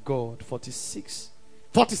of God. 46.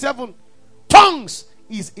 47. Tongues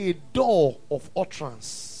is a door of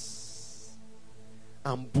utterance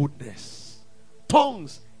and boldness.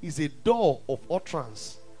 Tongues is a door of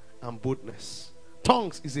utterance and boldness.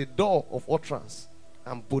 Tongues is a door of utterance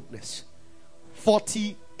and boldness.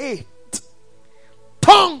 48.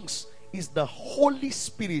 Tongues is the Holy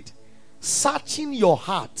Spirit searching your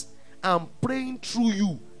heart and praying through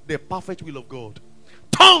you the perfect will of God.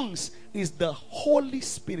 Tongues is the Holy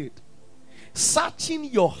Spirit searching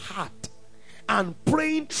your heart and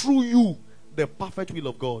praying through you the perfect will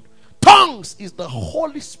of God. Tongues is the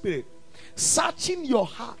Holy Spirit searching your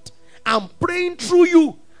heart and praying through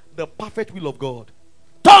you the perfect will of God.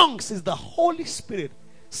 Tongues is the Holy Spirit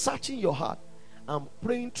searching your heart and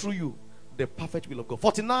praying through you the perfect will of God.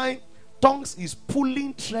 49. Tongues is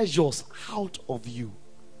pulling treasures out of you.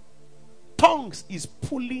 Tongues is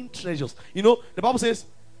pulling treasures. You know, the Bible says,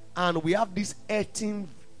 and we have these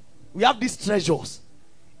treasures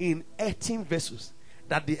in earthen vessels,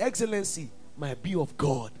 that the excellency might be of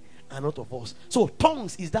God and not of us. So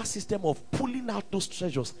tongues is that system of pulling out those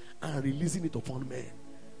treasures and releasing it upon men.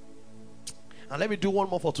 And let me do one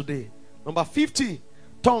more for today. Number 50.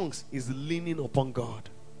 Tongues is leaning upon God.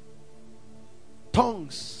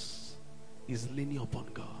 Tongues is leaning upon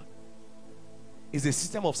God. It's a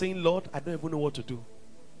system of saying, Lord, I don't even know what to do.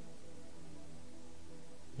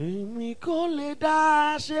 Èmi kò lè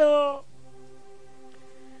dá ṣe o.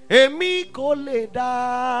 Èmi kò lè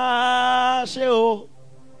dá ṣe o.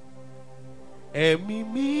 Ẹ̀mí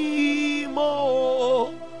mímọ́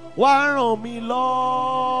o, wá ràn mí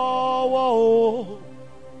lọ́wọ́ o.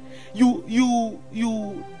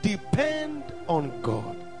 You depend on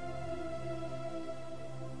God.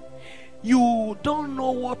 You don't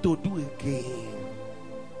know what to do again.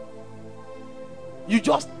 You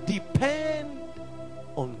just depend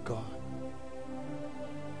on God.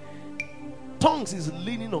 Tongues is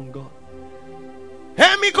leaning on God.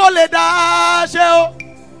 Èmi kò lè dá ṣe o.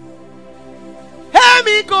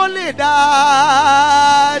 Èmi kò lè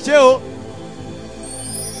dá ṣe o.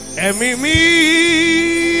 Ẹ̀mí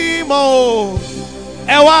mímọ́ o,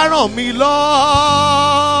 ẹ wá ràn mí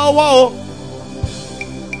lọ́wọ́ o.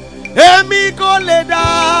 Èmi kò lè dá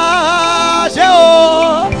ṣe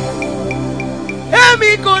o.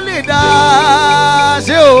 Èmi kò lè dá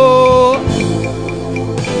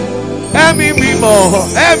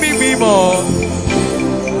ẹ̀mí mímọ́,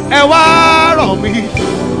 ẹ wá ràn mí.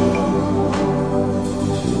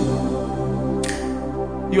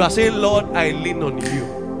 You are saying, Lord, I lean on you.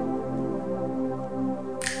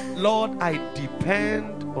 Lord, I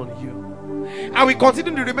depend on you. And we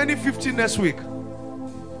continue the remaining 50 next week.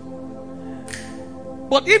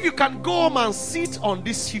 But if you can go home and sit on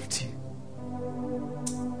this 50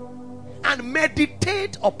 and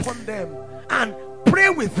meditate upon them and pray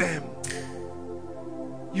with them,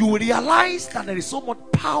 you will realize that there is so much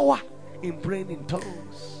power in praying in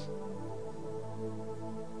tongues.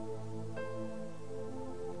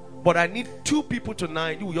 But I need 2 people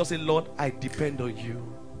tonight. You will just say, Lord, I depend on you.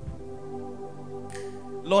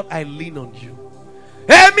 Lord, I lean on you.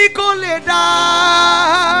 Emi kò lè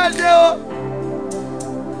dáṣe o.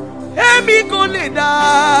 Emi kò lè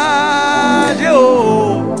dáṣe o.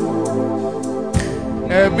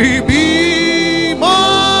 Ẹ̀mí mímọ́,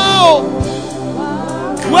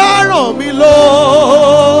 wá ràn mí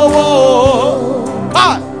lọ́wọ́.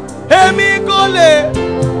 Emi kò lè,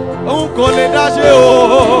 òun kò lè dáṣe o.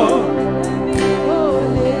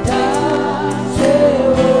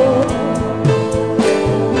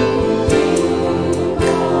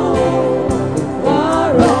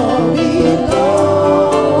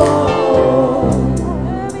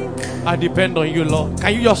 I depend on you, Lord.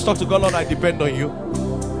 Can you just talk to God, Lord? I depend on you.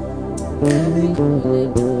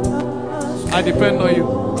 I depend on you.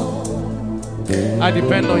 I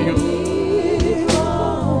depend on you.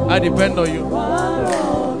 I depend on you.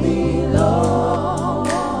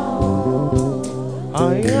 I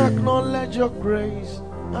acknowledge your grace.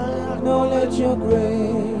 I acknowledge your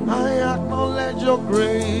grace. I acknowledge your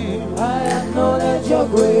grace. I acknowledge your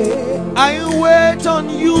grace. I wait on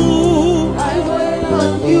you. I wait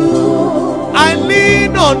on you. I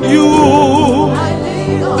lean on you. I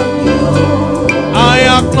lean on you. I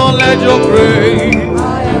acknowledge your grace.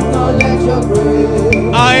 I acknowledge your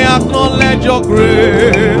grace. I acknowledge your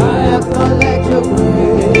grace. I acknowledge your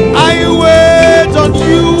grace. I wait on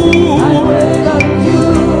you. I wait on you.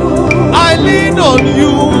 I lean on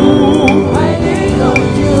you. I lean on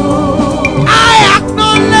you. I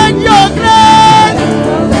acknowledge your grace.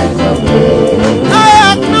 I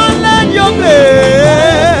acknowledge your grace.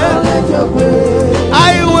 I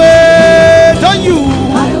wait on you.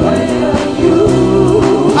 I wait on you.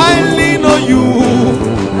 I lean on you.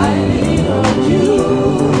 I lean on you.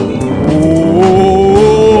 Oh,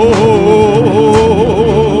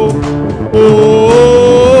 oh,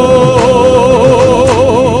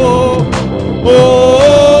 oh,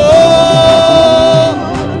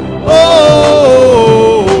 oh,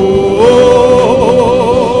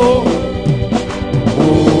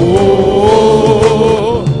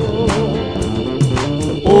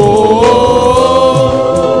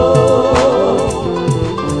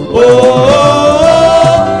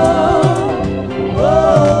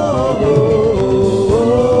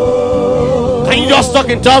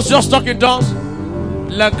 just talk in tongues.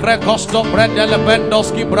 Le grecosto prende le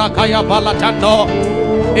bendoski brakaya balatando.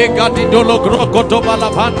 Egadi dolo grokoto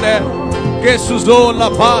balapande. Gesuzo la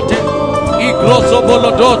pate. I grosso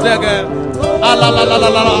bolodotege. Ala la la la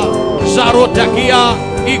la la. Sarotakia.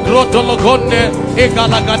 I grotto logonne.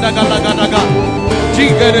 Egala gada gada gada gada.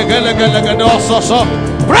 Jigere gele gele gele ososo.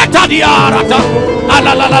 Breta diarata.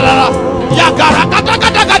 Ala la la la la. Yagara gada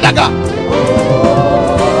gada gada gada.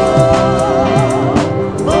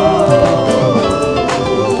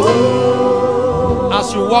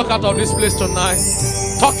 As you walk out of this place tonight,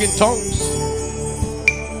 talk in tongues,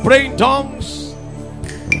 pray in tongues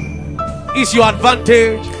is your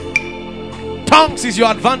advantage. Tongues is your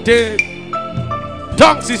advantage.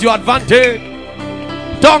 Tongues is your advantage.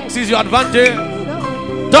 Tongues is your advantage.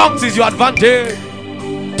 Tongues is your advantage.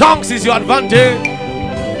 Tongues is your advantage.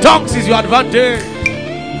 Tongues is your advantage.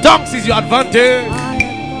 Tongues is your advantage.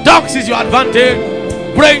 Tongues is your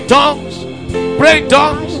advantage. Pray in tongues. Pray in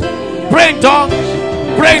tongues. Pray in tongues.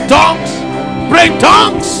 Pray in tongues. Pray in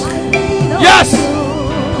tongues. Yes.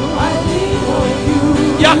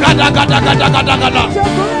 Yakada gada gada gada gada.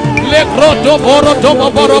 Le kroto boro tobo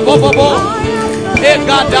boro bobo bo.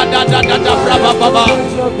 Egada da da da da braba baba.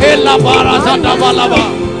 Ela baraza da balaba.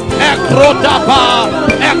 Ekrota ba.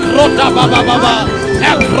 Ekrota baba baba.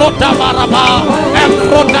 Ekrota baraba.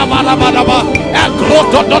 Ekrota baraba baba.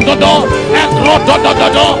 Ekroto do do do. Ekroto do do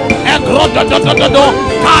do. Ekroto do do do do.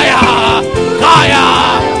 Kaya. Kaya.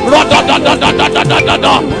 Rodo do do do do do do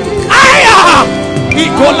do. Aya.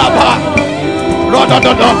 Ikolaba. Rodo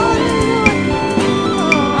do do.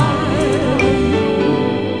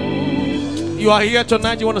 You are here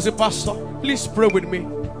tonight, you want to say, Pastor, please pray with me.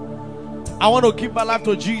 I want to give my life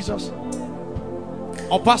to Jesus.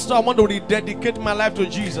 Or Pastor, I want to rededicate my life to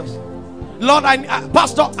Jesus. Lord,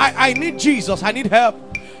 Pastor, I need Jesus. I need help.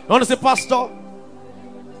 You want to say, Pastor,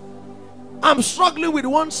 I'm struggling with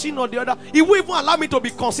one sin or the other. He will even allow me to be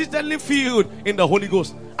consistently filled in the Holy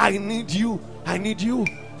Ghost. I need you. I need you.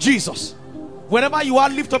 Jesus. Wherever you are,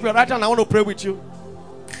 lift up your right hand. I want to pray with you.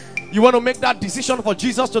 You want to make that decision for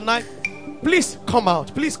Jesus tonight? Please come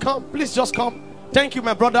out. Please come. Please just come. Thank you,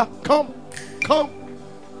 my brother. Come. Come.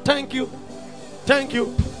 Thank you. Thank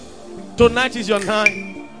you. Tonight is your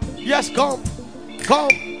night. Yes, come. Come.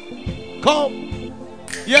 Come.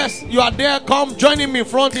 Yes, you are there. Come. Join him in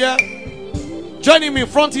front here. Join him in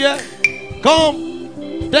front here.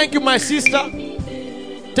 Come. Thank you, my sister.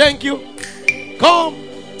 Thank you. Come.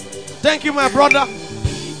 Thank you, my brother.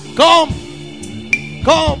 Come.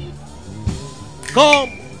 Come.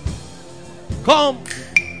 Come. Come.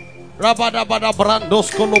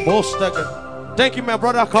 Thank you, my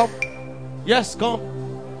brother. Come. Yes, come.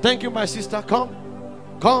 Thank you, my sister. Come.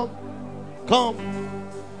 Come. Come.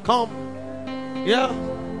 Come. Yeah.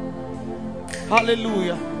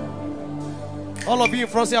 Hallelujah. All of you in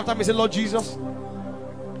front, say after me, say, Lord Jesus,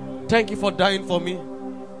 thank you for dying for me.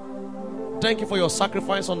 Thank you for your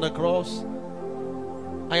sacrifice on the cross.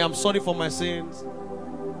 I am sorry for my sins.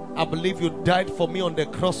 I believe you died for me on the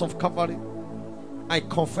cross of Calvary. I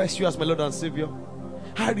confess you as my Lord and Savior.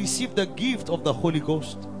 I receive the gift of the Holy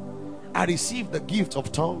Ghost. I receive the gift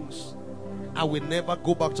of tongues. I will never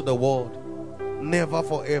go back to the world. Never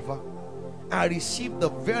forever. I receive the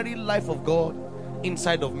very life of God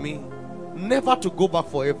inside of me. Never to go back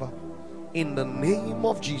forever. In the name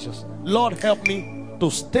of Jesus. Lord, help me to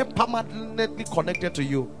stay permanently connected to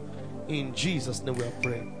you. In Jesus' name we are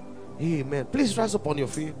praying. Amen. Please rise up on your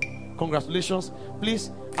feet. Congratulations. Please,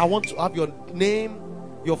 I want to have your name,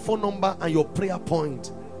 your phone number, and your prayer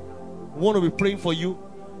point. I want to be praying for you.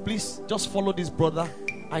 Please, just follow this brother.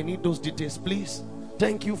 I need those details, please.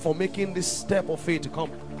 Thank you for making this step of faith to come.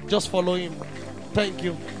 Just follow him. Thank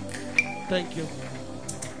you. Thank you.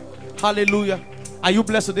 Hallelujah. Are you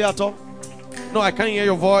blessed today at all? No, I can't hear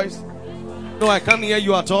your voice. No, I can't hear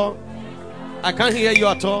you at all. I can't hear you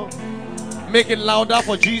at all. Make it louder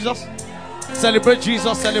for Jesus. Celebrate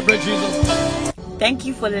Jesus. Celebrate Jesus. Thank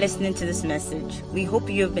you for listening to this message. We hope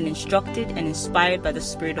you have been instructed and inspired by the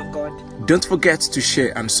Spirit of God. Don't forget to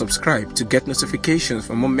share and subscribe to get notifications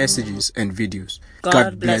for more messages and videos.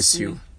 God bless you.